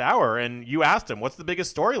on last hour, and you asked him, what's the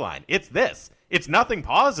biggest storyline? It's this. It's nothing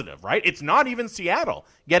positive, right? It's not even Seattle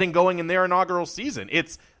getting going in their inaugural season.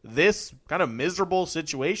 It's this kind of miserable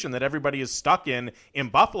situation that everybody is stuck in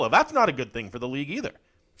Buffalo. That's not a good thing for the league either.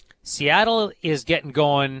 Seattle is getting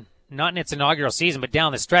going, not in its inaugural season, but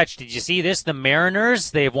down the stretch. Did you see this? The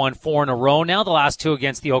Mariners, they've won 4 in a row now, the last 2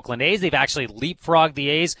 against the Oakland A's. They've actually leapfrogged the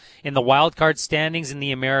A's in the wild card standings in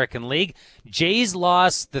the American League. Jays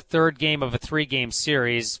lost the 3rd game of a 3-game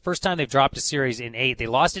series. First time they've dropped a series in 8. They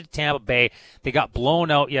lost it to Tampa Bay. They got blown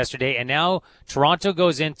out yesterday, and now Toronto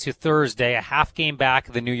goes into Thursday, a half game back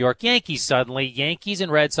of the New York Yankees suddenly. Yankees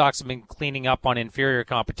and Red Sox have been cleaning up on inferior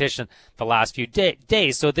competition the last few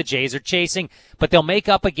days, so the Jays are chasing, but they'll make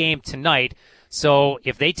up a game tonight. So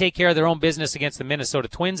if they take care of their own business against the Minnesota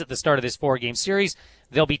Twins at the start of this 4-game series,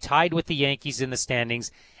 they'll be tied with the Yankees in the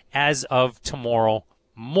standings as of tomorrow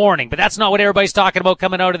morning. But that's not what everybody's talking about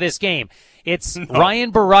coming out of this game. It's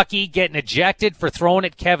Ryan Borucki getting ejected for throwing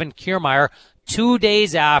at Kevin Kiermaier 2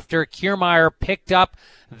 days after Kiermaier picked up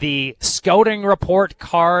the scouting report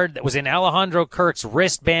card that was in Alejandro Kirk's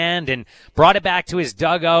wristband and brought it back to his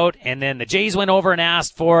dugout, and then the Jays went over and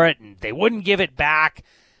asked for it, and they wouldn't give it back.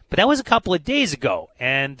 But that was a couple of days ago,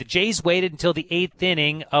 and the Jays waited until the 8th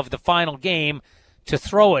inning of the final game to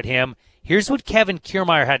throw at him. Here's what Kevin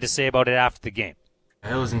Kiermaier had to say about it after the game.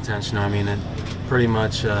 It was intentional. I mean, it pretty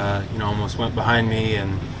much, almost went behind me,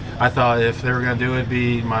 and I thought if they were going to do it, it'd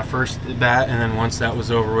be my first bat, and then once that was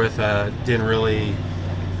over with, didn't really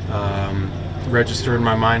register in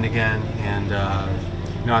my mind again, and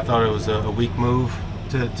I thought it was a weak move,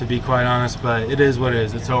 to be quite honest, but it is what it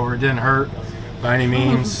is. It's over. It didn't hurt by any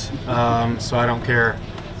means, so I don't care.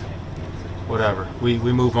 Whatever. We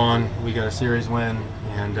move on. We got a series win,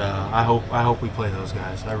 and I hope we play those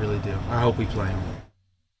guys. I really do. I hope we play them.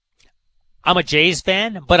 I'm a Jays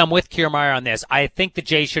fan, but I'm with Kiermaier on this. I think the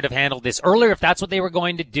Jays should have handled this earlier if that's what they were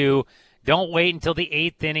going to do. Don't wait until the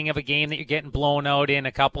 8th inning of a game that you're getting blown out in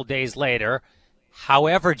a couple days later.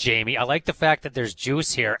 However, Jamie, I like the fact that there's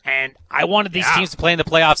juice here, and I wanted these teams to play in the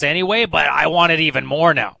playoffs anyway, but I want it even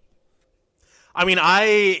more now. I mean,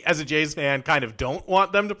 I, as a Jays fan, kind of don't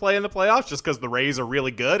want them to play in the playoffs just because the Rays are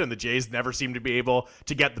really good and the Jays never seem to be able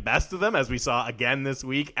to get the best of them, as we saw again this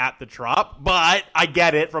week at the Trop. But I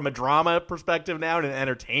get it from a drama perspective now and an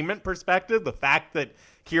entertainment perspective. The fact that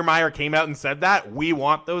Kiermaier came out and said that, we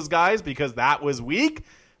want those guys because that was weak.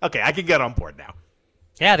 Okay, I can get on board now.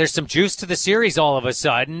 Yeah, there's some juice to the series all of a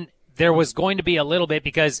sudden. There was going to be a little bit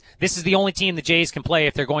because this is the only team the Jays can play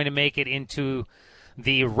if they're going to make it into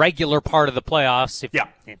the regular part of the playoffs.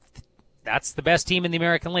 If that's the best team in the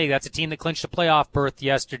American League. That's a team that clinched a playoff berth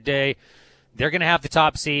yesterday. They're going to have the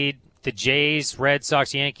top seed. The Jays, Red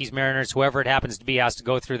Sox, Yankees, Mariners, whoever it happens to be, has to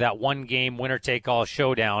go through that one-game winner-take-all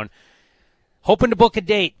showdown. Hoping to book a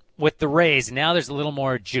date with the Rays. Now there's a little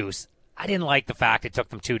more juice. I didn't like the fact it took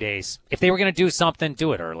them 2 days. If they were going to do something,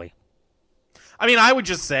 do it early. I mean, I would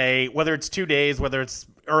just say, whether it's 2 days, whether it's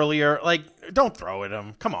earlier, don't throw at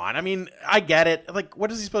him. Come on. I mean, I get it.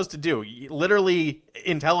 What is he supposed to do? Literally,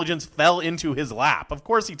 intelligence fell into his lap. Of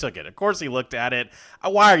course he took it. Of course he looked at it.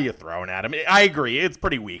 Why are you throwing at him? I agree. It's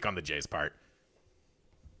pretty weak on the Jays' part.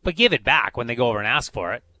 But give it back when they go over and ask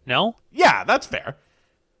for it. No? Yeah, that's fair.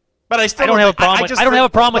 But I still don't have a problem. I don't have a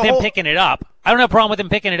problem with him picking it up. I don't have a problem with him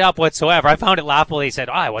picking it up whatsoever. I found it laughable. He said,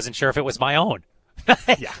 I wasn't sure if it was my own.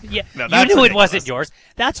 Yeah. No, you knew it wasn't yours.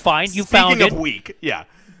 That's fine. You found it. Speaking of weak, yeah.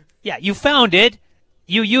 Yeah, you found it.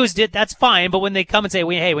 You used it. That's fine. But when they come and say,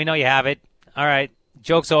 hey, we know you have it. All right,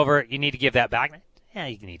 joke's over. You need to give that back.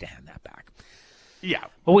 you need to hand that back. Yeah.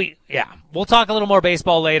 We'll talk a little more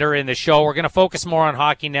baseball later in the show. We're going to focus more on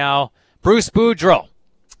hockey now. Bruce Boudreau,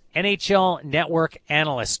 NHL Network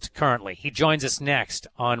analyst currently. He joins us next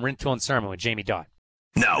on Rintoul and Sermon with Jamie Dodd.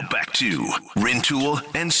 Now back to Rintoul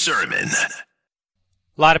and Sermon.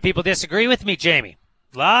 A lot of people disagree with me, Jamie.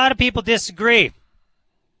 A lot of people disagree.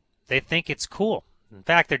 They think it's cool. In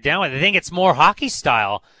fact, they're down with it. They think it's more hockey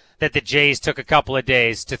style that the Jays took a couple of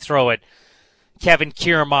days to throw at Kevin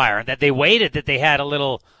Kiermaier, that they waited, that they had a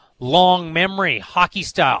little long memory hockey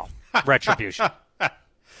style retribution.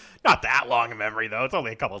 Not that long a memory, though. It's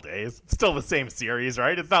only a couple days. It's still the same series,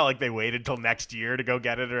 right? It's not like they waited till next year to go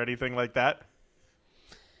get it or anything like that.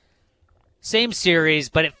 Same series,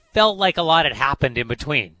 but it felt like a lot had happened in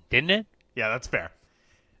between, didn't it? Yeah, that's fair.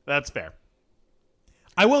 That's fair.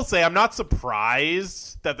 I will say I'm not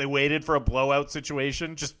surprised that they waited for a blowout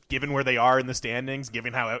situation, just given where they are in the standings,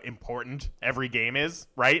 given how important every game is,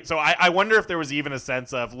 right? So I wonder if there was even a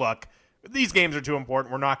sense of, look, these games are too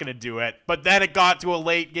important. We're not going to do it. But then it got to a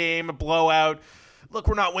late game, a blowout. Look,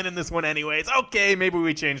 we're not winning this one anyways. Okay, maybe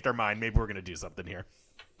we changed our mind. Maybe we're going to do something here.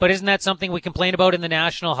 But isn't that something we complain about in the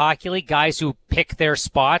National Hockey League? Guys who pick their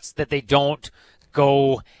spots, that they don't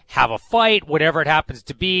go have a fight, whatever it happens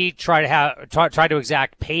to be, try to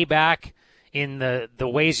exact payback in the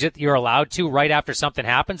ways that you're allowed to right after something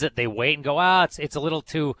happens, that they wait and go, it's a little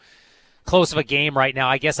too close of a game right now.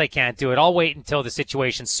 I guess I can't do it. I'll wait until the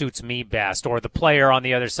situation suits me best, or the player on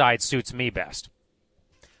the other side suits me best.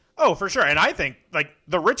 Oh, for sure. And I think, like,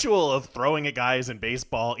 the ritual of throwing at guys in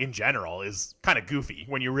baseball in general is kind of goofy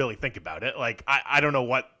when you really think about it. Like, I don't know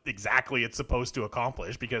what exactly it's supposed to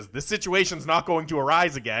accomplish, because this situation's not going to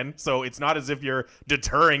arise again. So it's not as if you're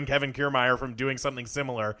deterring Kevin Kiermaier from doing something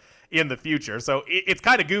similar in the future. So it's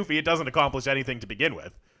kind of goofy. It doesn't accomplish anything to begin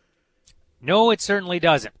with. No, it certainly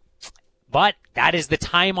doesn't. But that is the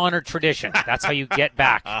time-honored tradition. That's how you get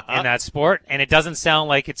back in that sport, and it doesn't sound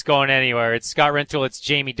like it's going anywhere. It's Scott Rintoul, it's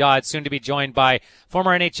Jamie Dodd, soon to be joined by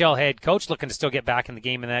former NHL head coach, looking to still get back in the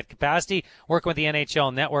game in that capacity, working with the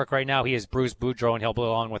NHL Network right now. He is Bruce Boudreau, and he'll be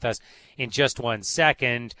along with us in just 1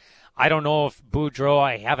 second. I don't know if Boudreau,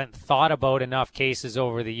 I haven't thought about enough cases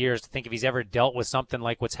over the years to think if he's ever dealt with something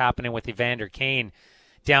like what's happening with Evander Kane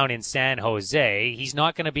down in San Jose. He's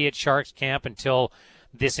not going to be at Sharks camp until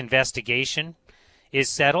this investigation is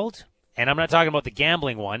settled. And I'm not talking about the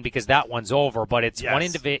gambling one, because that one's over, but it's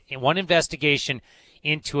one investigation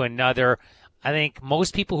into another. I think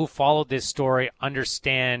most people who followed this story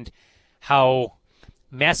understand how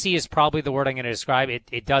messy is probably the word I'm going to describe.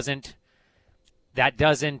 That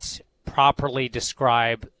doesn't properly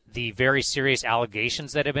describe the very serious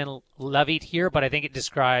allegations that have been levied here, but I think it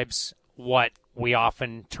describes what we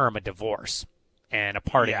often term a divorce and a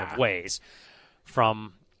parting of ways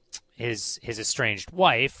from his estranged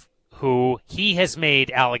wife, who he has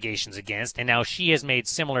made allegations against, and now she has made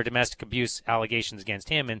similar domestic abuse allegations against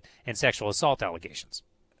him and sexual assault allegations.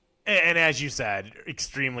 And as you said,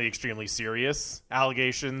 extremely, extremely serious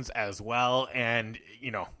allegations as well. And,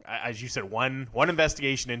 you know, as you said, one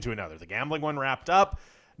investigation into another. The gambling one wrapped up.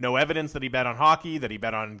 No evidence that he bet on hockey, that he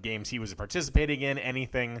bet on games he was participating in,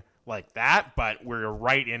 anything like that. But we're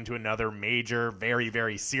right into another major, very,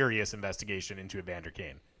 very serious investigation into Evander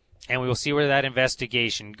Kane. And we will see where that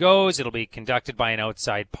investigation goes. It'll be conducted by an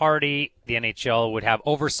outside party. The NHL would have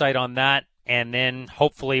oversight on that. And then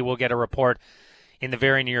hopefully we'll get a report in the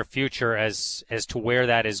very near future as to where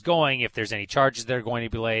that is going, if there's any charges that are going to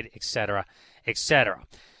be laid, et cetera, et cetera.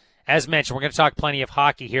 As mentioned, we're going to talk plenty of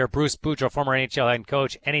hockey here. Bruce Boudreau, former NHL head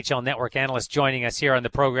coach, NHL Network analyst, joining us here on the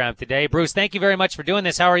program today. Bruce, thank you very much for doing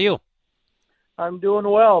this. How are you? I'm doing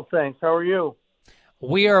well, thanks. How are you?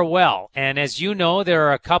 We are well. And as you know, there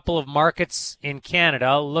are a couple of markets in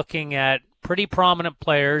Canada looking at pretty prominent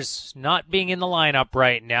players not being in the lineup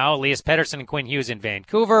right now. Elias Pettersson and Quinn Hughes in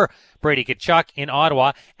Vancouver, Brady Tkachuk in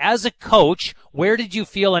Ottawa. As a coach, where did you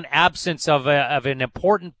feel an absence of an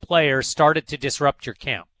important player started to disrupt your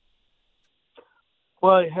camp?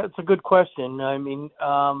 Well, that's a good question. I mean,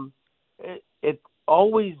 it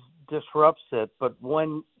always disrupts it, but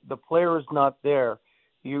when the player is not there,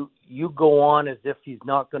 you go on as if he's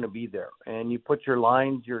not going to be there, and you put your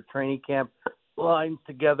lines, your training camp lines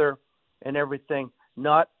together and everything,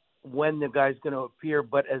 not when the guy's going to appear,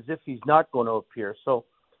 but as if he's not going to appear. So,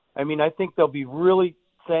 I mean, I think they'll be really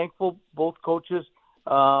thankful, both coaches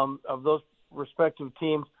of those respective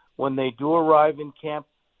teams, when they do arrive in camp,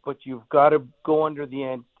 but you've got to go under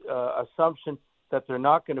the assumption that they're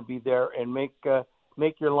not going to be there and make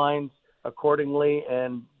your lines accordingly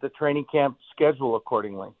and the training camp schedule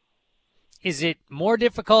accordingly. Is it more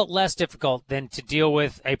difficult, less difficult than to deal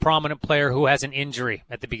with a prominent player who has an injury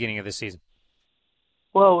at the beginning of the season?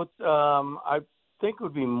 Well, I think it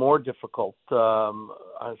would be more difficult.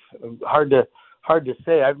 Hard to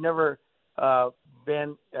say. I've never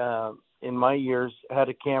been in my years had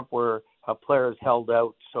a camp where a player is held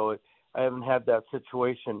out, so I haven't had that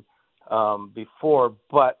situation before.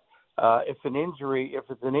 But if it's an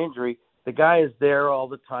injury, the guy is there all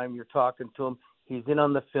the time. You're talking to him. He's in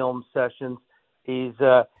on the film sessions. He's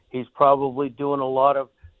probably doing a lot of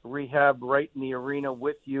rehab right in the arena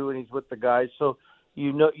with you, and he's with the guys. So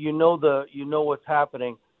you know what's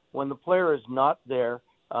happening when the player is not there,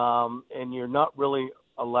 and you're not really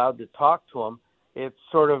allowed to talk to him. It's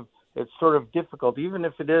sort of difficult, even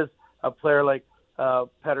if it is a player like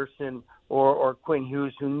Pettersson or Quinn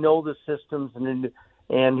Hughes who know the systems and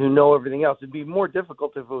who know everything else. It'd be more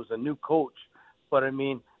difficult if it was a new coach, but I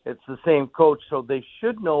mean it's the same coach, so they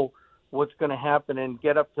should know what's going to happen and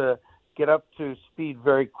get up to speed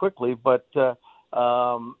very quickly. But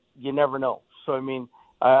you never know. So I mean,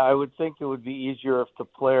 I would think it would be easier if the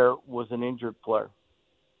player was an injured player.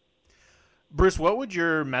 Bruce, what would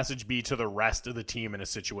your message be to the rest of the team in a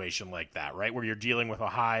situation like that, right, where you're dealing with a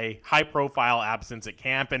high-profile absence at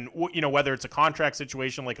camp, and whether it's a contract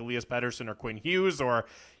situation like Elias Pettersson or Quinn Hughes, or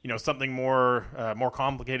something more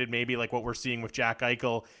complicated, maybe like what we're seeing with Jack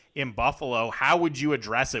Eichel in Buffalo? How would you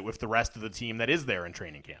address it with the rest of the team that is there in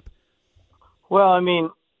training camp? Well, I mean,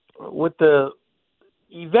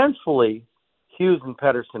 eventually Hughes and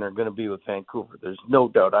Pettersson are going to be with Vancouver. There's no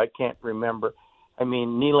doubt. I can't remember. I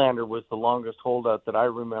mean, Nylander was the longest holdout that I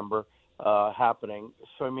remember happening.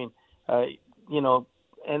 So, I mean,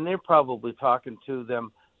 and they're probably talking to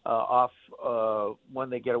them off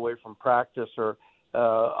when they get away from practice or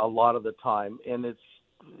a lot of the time.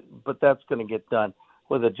 But that's going to get done.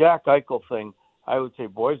 With the Jack Eichel thing, I would say,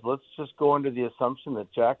 boys, let's just go under the assumption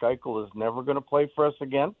that Jack Eichel is never going to play for us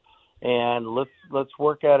again, and let's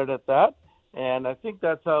work at it at that. And I think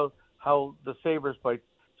that's how the Sabres, by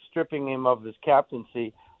stripping him of his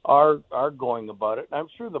captaincy, are going about it. And I'm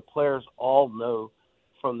sure the players all know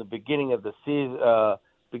from the beginning of the season,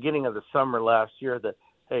 beginning of the summer last year, that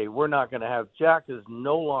hey, we're not going to have Jack is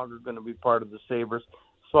no longer going to be part of the Sabres.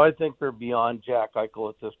 So I think they're beyond Jack Eichel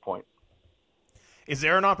at this point. Is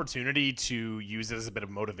there an opportunity to use it as a bit of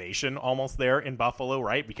motivation almost there in Buffalo,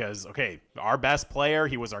 right? Because, okay, our best player,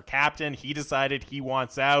 he was our captain, he decided he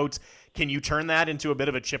wants out. Can you turn that into a bit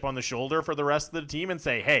of a chip on the shoulder for the rest of the team and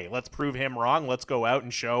say, hey, let's prove him wrong, let's go out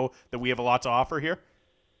and show that we have a lot to offer here?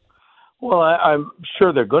 Well, I'm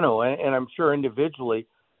sure they're going to, and I'm sure individually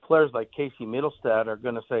players like Casey Middlestad are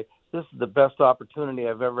going to say, this is the best opportunity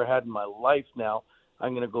I've ever had in my life now.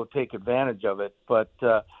 I'm going to go take advantage of it. But,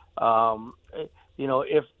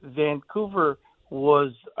 if Vancouver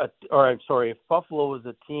was, if Buffalo was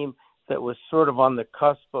a team that was sort of on the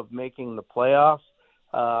cusp of making the playoffs,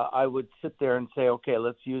 I would sit there and say, okay,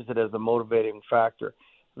 let's use it as a motivating factor.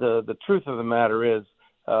 The truth of the matter is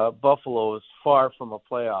Buffalo is far from a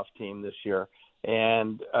playoff team this year.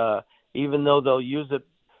 And even though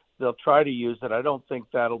they'll try to use it, I don't think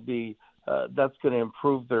that's going to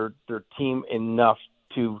improve their team enough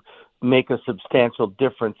to make a substantial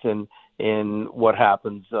difference in what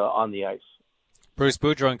happens on the ice. Bruce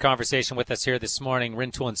Boudreau in conversation with us here this morning,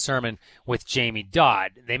 Rintoul and Sermon with Jamie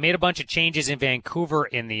Dodd. They made a bunch of changes in Vancouver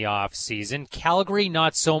in the offseason. Calgary,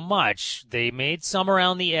 not so much. They made some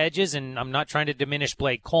around the edges, and I'm not trying to diminish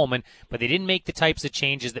Blake Coleman, but they didn't make the types of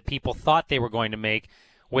changes that people thought they were going to make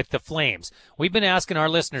with the Flames. We've been asking our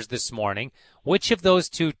listeners this morning, which of those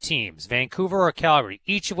two teams, Vancouver or Calgary,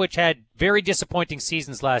 each of which had very disappointing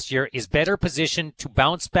seasons last year, is better positioned to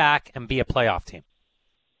bounce back and be a playoff team?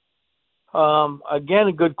 Again,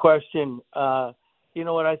 a good question. You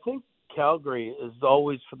know what? I think Calgary is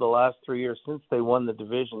always, for the last 3 years since they won the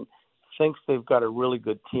division, thinks they've got a really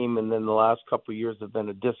good team, and then the last couple of years have been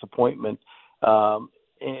a disappointment.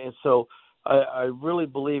 And so I really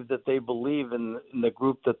believe that they believe in the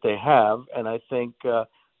group that they have, and I think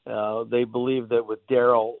they believe that with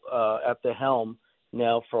Darryl at the helm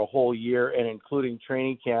now for a whole year and including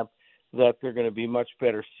training camp, that they're going to be much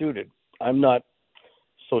better suited. I'm not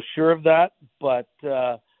so sure of that, but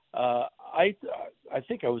I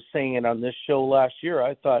think I was saying it on this show last year.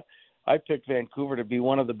 I thought I picked Vancouver to be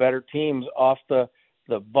one of the better teams off the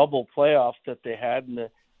bubble playoffs that they had,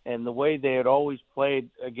 and the way they had always played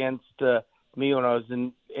against me when I was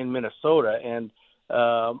in Minnesota. And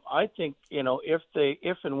I think,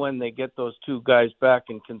 if and when they get those two guys back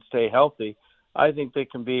and can stay healthy, I think they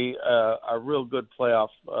can be a real good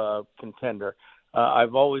playoff contender.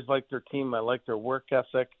 I've always liked their team. I like their work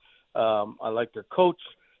ethic. I like their coach.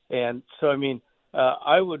 And so, I mean,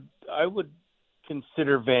 I would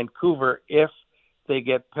consider Vancouver if they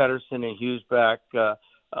get Pettersson and Hughes back,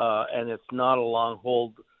 and it's not a long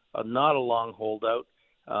holdout.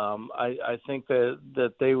 I think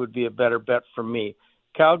that they would be a better bet for me.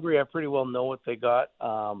 Calgary, I pretty well know what they got.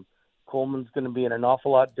 Coleman's going to be in an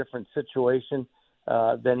awful lot different situation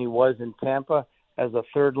than he was in Tampa as a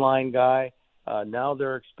third-line guy. Now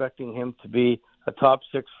they're expecting him to be a top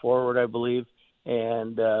six forward, I believe,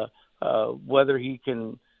 and whether he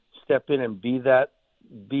can step in and be that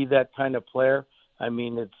kind of player, I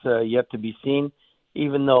mean, it's yet to be seen.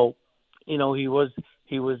 Even though, he was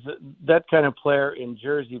that kind of player in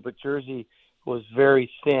Jersey, but Jersey was very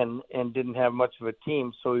thin and didn't have much of a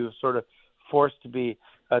team, so he was sort of forced to be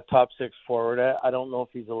a top six forward. I don't know if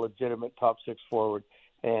he's a legitimate top six forward,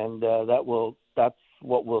 and that's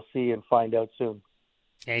what we'll see and find out soon.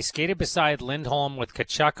 Yeah, he skated beside Lindholm with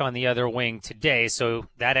Tkachuk on the other wing today, so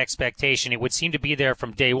that expectation, it would seem to be there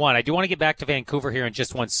from day one. I do want to get back to Vancouver here in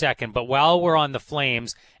just 1 second, but while we're on the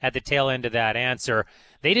Flames at the tail end of that answer,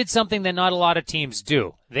 they did something that not a lot of teams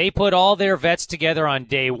do. They put all their vets together on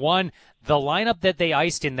day one. The lineup that they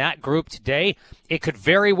iced in that group today, it could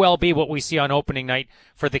very well be what we see on opening night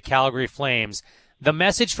for the Calgary Flames. The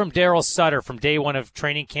message from Darryl Sutter from day one of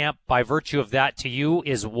training camp, by virtue of that to you,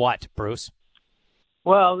 is what, Bruce?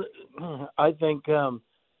 Well, I think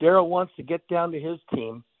Darryl wants to get down to his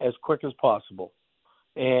team as quick as possible.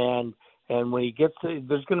 And when he gets to,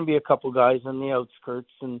 there's going to be a couple guys on the outskirts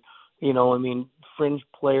and, fringe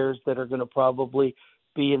players that are going to probably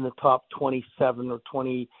be in the top 27 or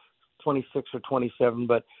 26 or 27.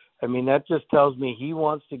 But, that just tells me he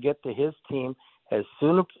wants to get to his team as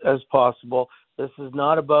soon as possible. This is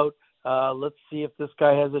not about let's see if this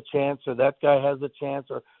guy has a chance or that guy has a chance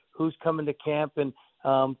or who's coming to camp and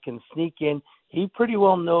can sneak in. He pretty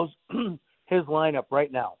well knows his lineup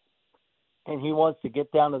right now, and he wants to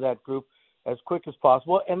get down to that group as quick as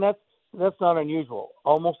possible. And that's not unusual.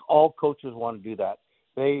 Almost all coaches want to do that.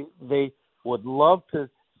 They would love to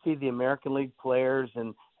see the American League players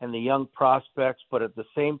and the young prospects, but at the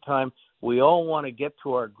same time, we all want to get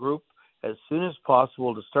to our group as soon as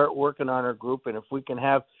possible to start working on our group. And if we can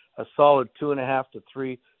have a solid 2.5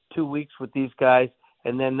 to 2 weeks with these guys,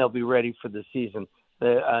 and then they'll be ready for the season.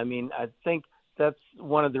 I think that's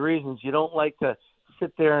one of the reasons you don't like to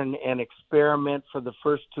sit there and experiment for the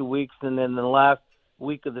first 2 weeks, and then the last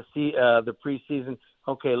week of the preseason,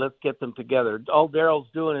 okay, let's get them together. All Darryl's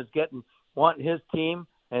doing is wanting his team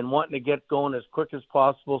and wanting to get going as quick as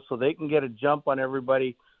possible so they can get a jump on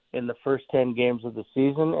everybody in the first 10 games of the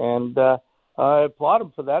season. And I applaud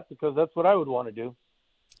him for that because that's what I would want to do.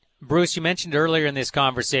 Bruce, you mentioned earlier in this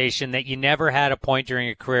conversation that you never had a point during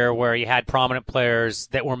your career where you had prominent players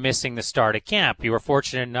that were missing the start of camp. You were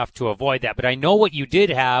fortunate enough to avoid that. But I know what you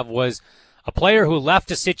did have was a player who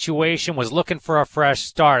left a situation, was looking for a fresh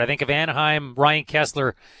start. I think of Anaheim, Ryan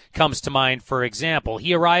Kessler comes to mind, for example.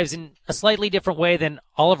 He arrives in a slightly different way than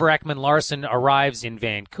Oliver Ekman-Larsson arrives in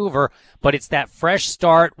Vancouver, but it's that fresh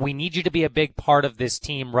start. We need you to be a big part of this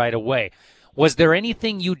team right away. Was there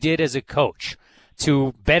anything you did as a coach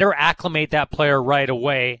to better acclimate that player right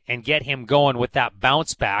away and get him going with that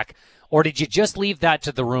bounce back, or did you just leave that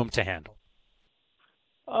to the room to handle?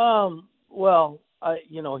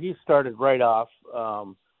 He started right off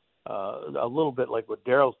a little bit like what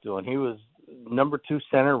Darryl's doing. He was number 2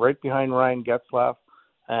 center right behind Ryan Getzlaf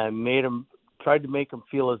and tried to make him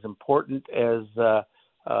feel as important as I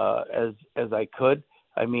could.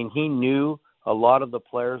 He knew a lot of the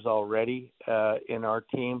players already in our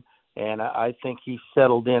team. And I think he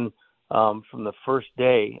settled in from the first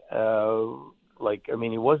day.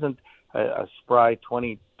 He wasn't a spry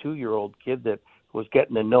 22-year-old kid that was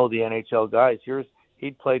getting to know the NHL guys.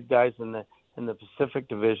 He'd played guys in the Pacific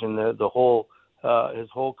Division his whole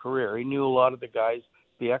career. He knew a lot of the guys.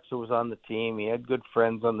 Bieksa was on the team. He had good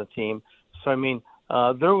friends on the team. So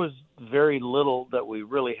there was very little that we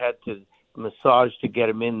really had to massage to get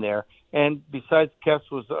him in there. And besides, Kess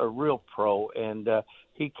was a real pro, and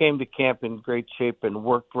he came to camp in great shape and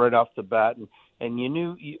worked right off the bat. And you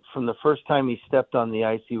knew from the first time he stepped on the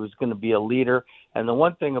ice, he was going to be a leader. And the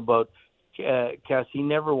one thing about Kess, he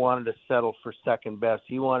never wanted to settle for second best.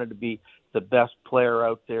 He wanted to be the best player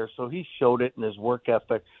out there. So he showed it in his work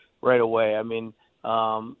ethic right away.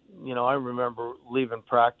 I remember leaving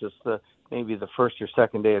practice maybe the first or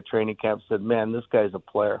second day of training camp, said, man, this guy's a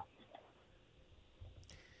player.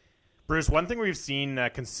 Bruce, one thing we've seen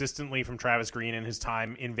consistently from Travis Green in his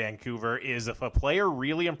time in Vancouver is if a player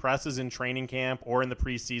really impresses in training camp or in the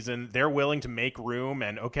preseason, they're willing to make room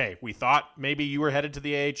and, okay, we thought maybe you were headed to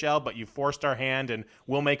the AHL, but you forced our hand and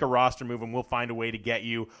we'll make a roster move and we'll find a way to get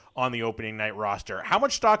you on the opening night roster. How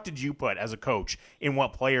much stock did you put as a coach in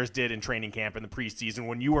what players did in training camp in the preseason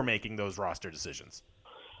when you were making those roster decisions?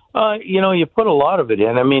 You put a lot of it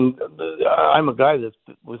in. I mean, I'm a guy that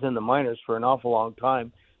was in the minors for an awful long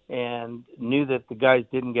time and knew that the guys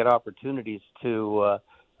didn't get opportunities to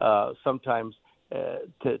sometimes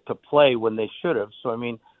to play when they should have. So, I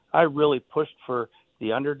mean, I really pushed for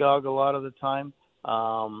the underdog a lot of the time.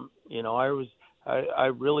 I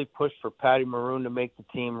really pushed for Patty Maroon to make the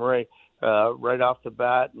team right off the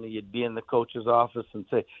bat, and you'd be in the coach's office and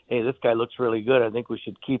say, hey, this guy looks really good. I think we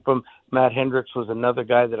should keep him. Matt Hendricks was another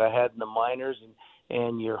guy that I had in the minors,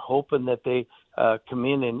 and you're hoping that they come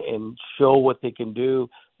in and show what they can do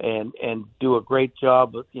and do a great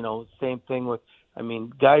job. Same thing with,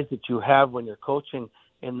 guys that you have when you're coaching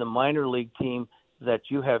in the minor league team that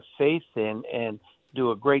you have faith in and do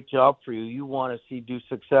a great job for you. You want to see do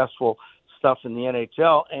successful stuff in the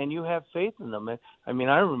NHL, and you have faith in them. I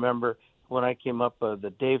remember when I came up,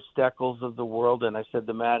 the Dave Steckles of the world, and I said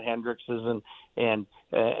the Matt Hendrickses and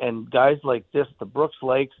guys like this, the Brooks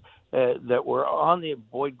Lakes that were on the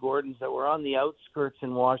Boyd Gordons that were on the outskirts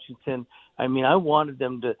in Washington. I wanted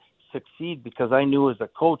them to succeed because I knew as a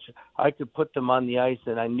coach I could put them on the ice,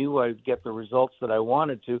 and I knew I'd get the results that I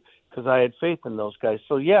wanted to because I had faith in those guys.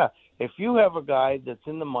 So yeah, if you have a guy that's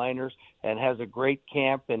in the minors and has a great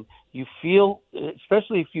camp, and you feel,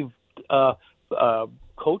 especially if you've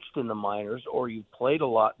coached in the minors or you played a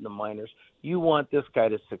lot in the minors, you want this guy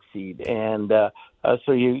to succeed. And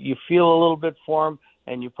so you feel a little bit for him,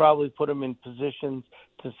 and you probably put him in positions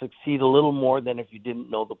to succeed a little more than if you didn't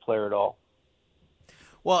know the player at all.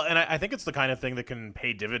 Well, and I think it's the kind of thing that can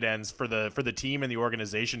pay dividends for the team and the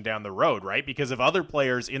organization down the road, right? Because if other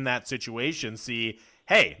players in that situation see,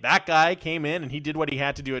 hey, that guy came in and he did what he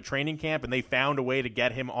had to do at training camp and they found a way to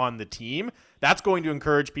get him on the team, that's going to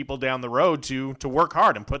encourage people down the road to work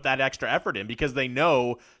hard and put that extra effort in because they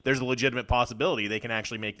know there's a legitimate possibility they can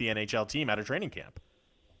actually make the NHL team out of training camp.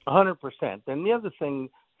 100%. And the other thing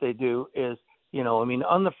they do is,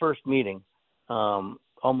 on the first meeting,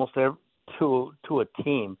 almost to a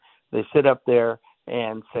team, they sit up there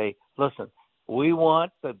and say, listen, we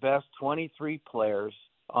want the best 23 players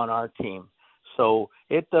on our team. So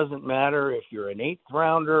it doesn't matter if you're an 8th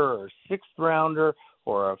rounder or a 6th rounder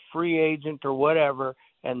or a free agent or whatever.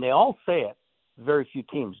 And they all say it. Very few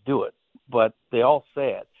teams do it, but they all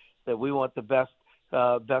say it, that we want the best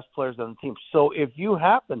players on the team. So if you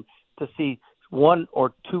happen to see one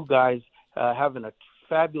or two guys having a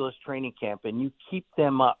fabulous training camp and you keep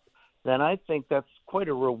them up, then I think that's quite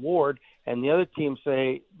a reward. And the other team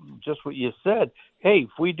say just what you said. Hey, if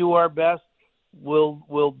we do our best,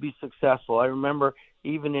 we'll be successful. I remember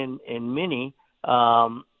even in Mini,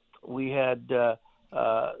 we had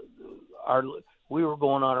we were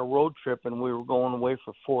going on a road trip and we were going away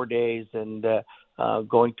for 4 days and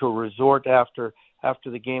going to a resort after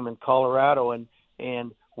the game in Colorado,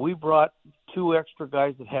 and we brought 2 extra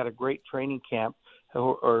guys that had a great training camp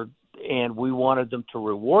and we wanted them to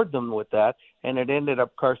reward them with that. And it ended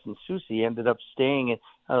up Carson Soucy ended up staying.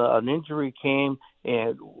 An injury came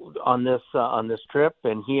and on this trip,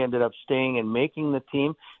 and he ended up staying and making the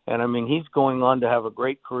team. And he's going on to have a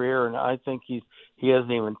great career. And I think he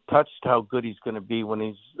hasn't even touched how good he's going to be when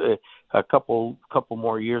he's a couple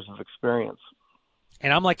more years of experience.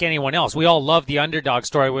 And I'm like anyone else. We all love the underdog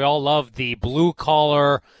story. We all love the blue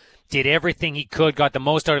collar, did everything he could, got the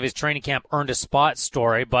most out of his training camp, earned a spot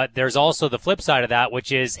story. But there's also the flip side of that,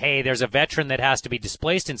 which is, hey, there's a veteran that has to be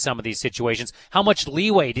displaced in some of these situations. How much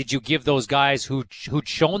leeway did you give those guys who'd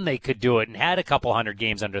shown they could do it and had a couple hundred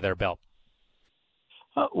games under their belt?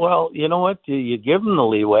 Well, you know what? You give them the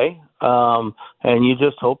leeway, and you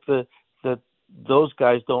just hope that those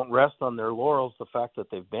guys don't rest on their laurels, the fact that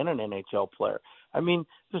they've been an NHL player.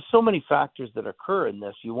 There's so many factors that occur in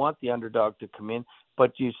this. You want the underdog to come in,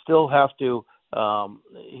 but you still have to,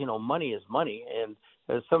 money is money. And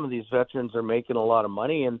some of these veterans are making a lot of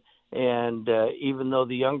money. And even though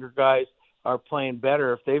the younger guys are playing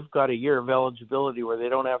better, if they've got a year of eligibility where they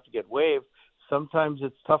don't have to get waived, sometimes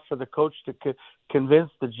it's tough for the coach to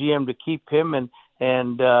convince the GM to keep him and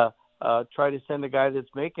try to send a guy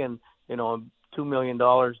that's making, $2 million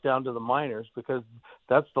down to the minors, because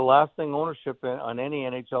that's the last thing ownership on any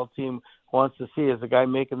NHL team wants to see, is a guy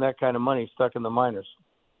making that kind of money stuck in the minors.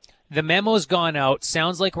 The memo's gone out.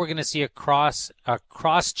 Sounds like we're going to see a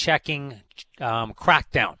cross-checking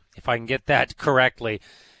crackdown, if I can get that correctly.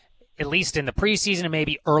 at least in the preseason and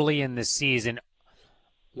maybe early in the season.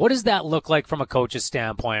 What does that look like from a coach's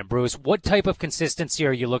standpoint, Bruce? What type of consistency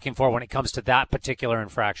are you looking for when it comes to that particular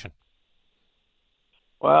infraction?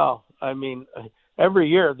 Well, I mean, every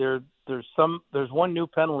year there's one new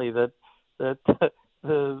penalty that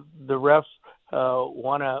the refs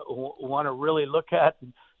want to really look at,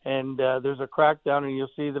 and there's a crackdown, and you'll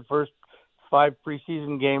see the first 5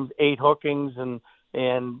 preseason games, 8 hookings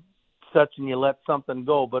and such, and you let something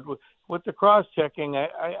go. But with the cross-checking,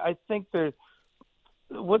 I think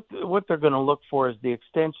what they're going to look for is the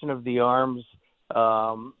extension of the arms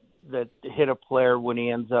that hit a player when he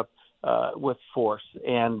ends up with force.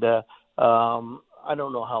 And I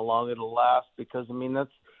don't know how long it'll last, because, I mean,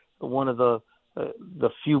 that's one of the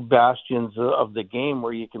few bastions of the game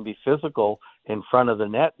where you can be physical in front of the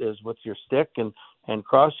net is with your stick and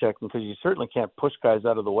cross-checking, because you certainly can't push guys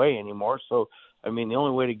out of the way anymore. So, I mean, the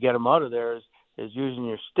only way to get them out of there is using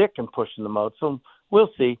your stick and pushing them out. So we'll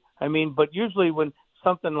see. I mean, but usually when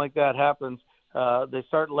something like that happens, they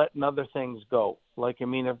start letting other things go. Like, I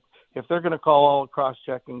mean, if they're going to call all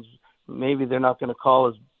cross-checkings, maybe they're not going to call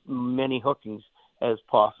as many hookings as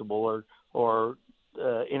possible, or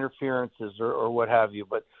interferences or what have you.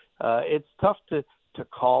 But it's tough to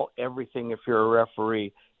call everything if you're a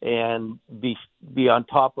referee and be on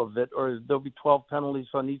top of it, or there'll be 12 penalties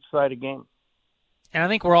on each side of game. And I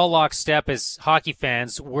think we're all lockstep as hockey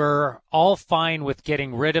fans. We're all fine with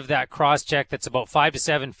getting rid of that cross-check that's about 5 to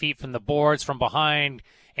 7 feet from the boards, from behind,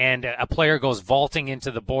 and a player goes vaulting into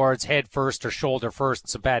the boards head first or shoulder first, and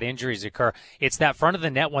some bad injuries occur. It's that front of the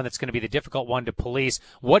net one that's going to be the difficult one to police.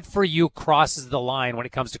 What for you crosses the line when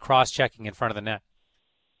it comes to cross-checking in front of the net?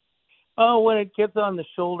 Oh, when it gets on the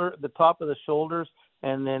shoulder, the top of the shoulders,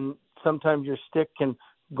 and then sometimes your stick can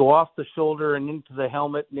go off the shoulder and into the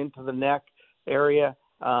helmet and into the neck area.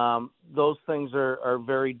 Those things are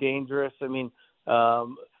very dangerous. I mean,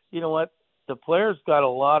 you know what? The players got a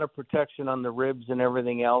lot of protection on the ribs and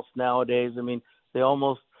everything else nowadays. I mean, they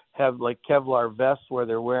almost have like Kevlar vests where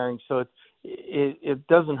they're wearing, so it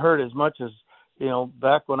doesn't hurt as much as, you know,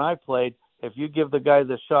 back when I played. If you give the guy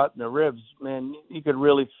the shot in the ribs, man, you could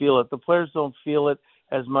really feel it. The players don't feel it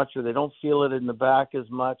as much, or they don't feel it in the back as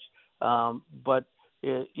much. But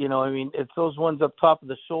you know, I mean, it's those ones up top of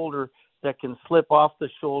the shoulder that can slip off the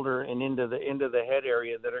shoulder and into the head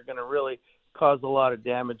area that are going to really cause a lot of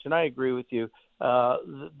damage. And I agree with you.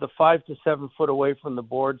 The 5 to 7 foot away from the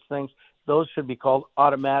boards things, those should be called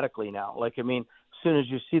automatically now. Like, I mean, as soon as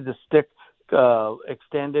you see the stick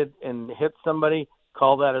extended and hit somebody,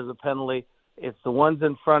 call that as a penalty. It's the ones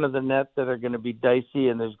in front of the net that are going to be dicey,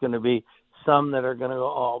 and there's going to be some that are going to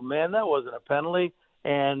go, oh man, that wasn't a penalty.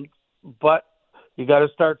 But you got to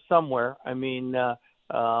start somewhere. I mean,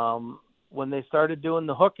 when they started doing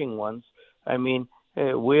the hooking ones, I mean,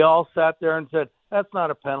 we all sat there and said, that's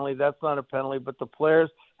not a penalty, that's not a penalty. But the players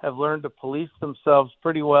have learned to police themselves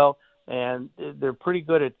pretty well, and they're pretty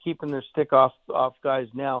good at keeping their stick off guys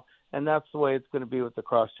now. And that's the way it's going to be with the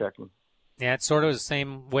cross-checking. Yeah, it's sort of the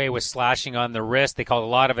same way with slashing on the wrist. They called a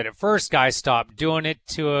lot of it at first. Guys stopped doing it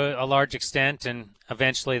to a large extent, and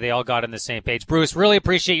eventually they all got on the same page. Bruce, really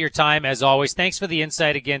appreciate your time, as always. Thanks for the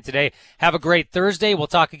insight again today. Have a great Thursday. We'll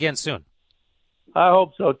talk again soon. I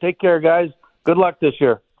hope so. Take care, guys. Good luck this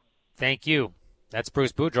year. Thank you. That's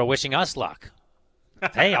Bruce Boudreau wishing us luck.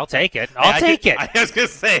 Hey, I'll take it. I'll take it. I was going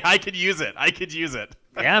to say, I could use it.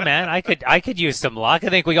 Yeah, man, I could use some luck. I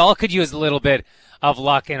think we all could use a little bit of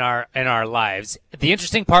luck in our lives. The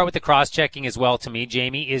interesting part with the cross-checking as well, to me,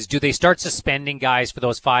 Jamie, is do they start suspending guys for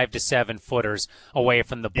those 5 to 7 footers away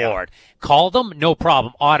from the board? Yeah. Call them, no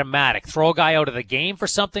problem, automatic. Throw a guy out of the game for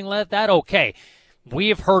something like that, okay. We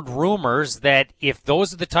have heard rumors that if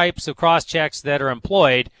those are the types of cross-checks that are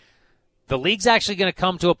employed, the league's actually going to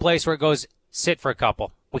come to a place where it goes, sit for a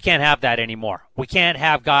couple. We can't have that anymore. We can't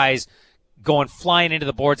have guys going flying into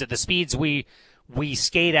the boards at the speeds we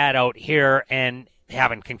skate at out here and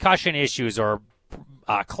having concussion issues or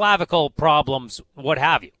clavicle problems, what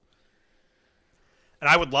have you. And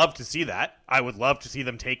I would love to see that. I would love to see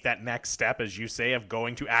them take that next step, as you say, of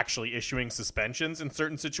going to actually issuing suspensions in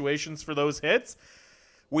certain situations for those hits.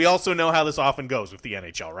 We also know how this often goes with the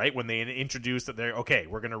NHL, right? When they introduce that they're, okay,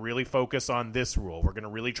 we're going to really focus on this rule. We're going to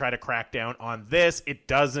really try to crack down on this. It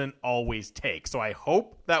doesn't always take. So I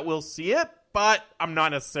hope that we'll see it, but I'm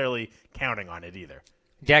not necessarily counting on it either.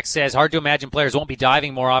 Dex says, hard to imagine players won't be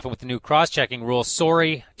diving more often with the new cross-checking rule.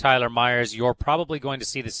 Sorry, Tyler Myers, you're probably going to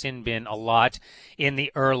see the sin bin a lot in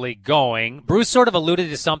the early going. Bruce sort of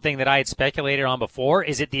alluded to something that I had speculated on before.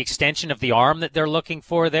 Is it the extension of the arm that they're looking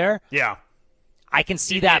for there? Yeah. I can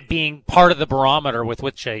see that being part of the barometer with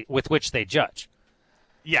which they judge.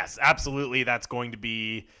 yes, absolutely, that's going to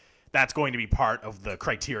be part of the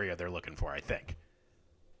criteria they're looking for, I think.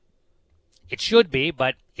 It should be,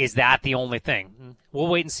 but is that the only thing? We'll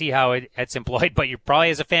wait and see how it's employed, but you're probably,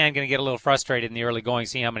 as a fan, going to get a little frustrated in the early going,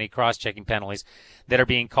 seeing how many cross-checking penalties that are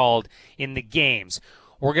being called in the games.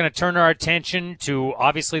 We're going to turn our attention to,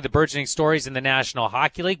 obviously, the burgeoning stories in the National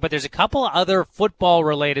Hockey League, but there's a couple other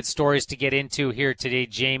football-related stories to get into here today,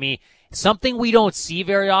 Jamie. Something we don't see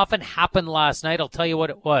very often happened last night. I'll tell you what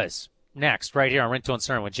it was next, right here on Rintoul and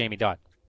Cern with Jamie Dodd.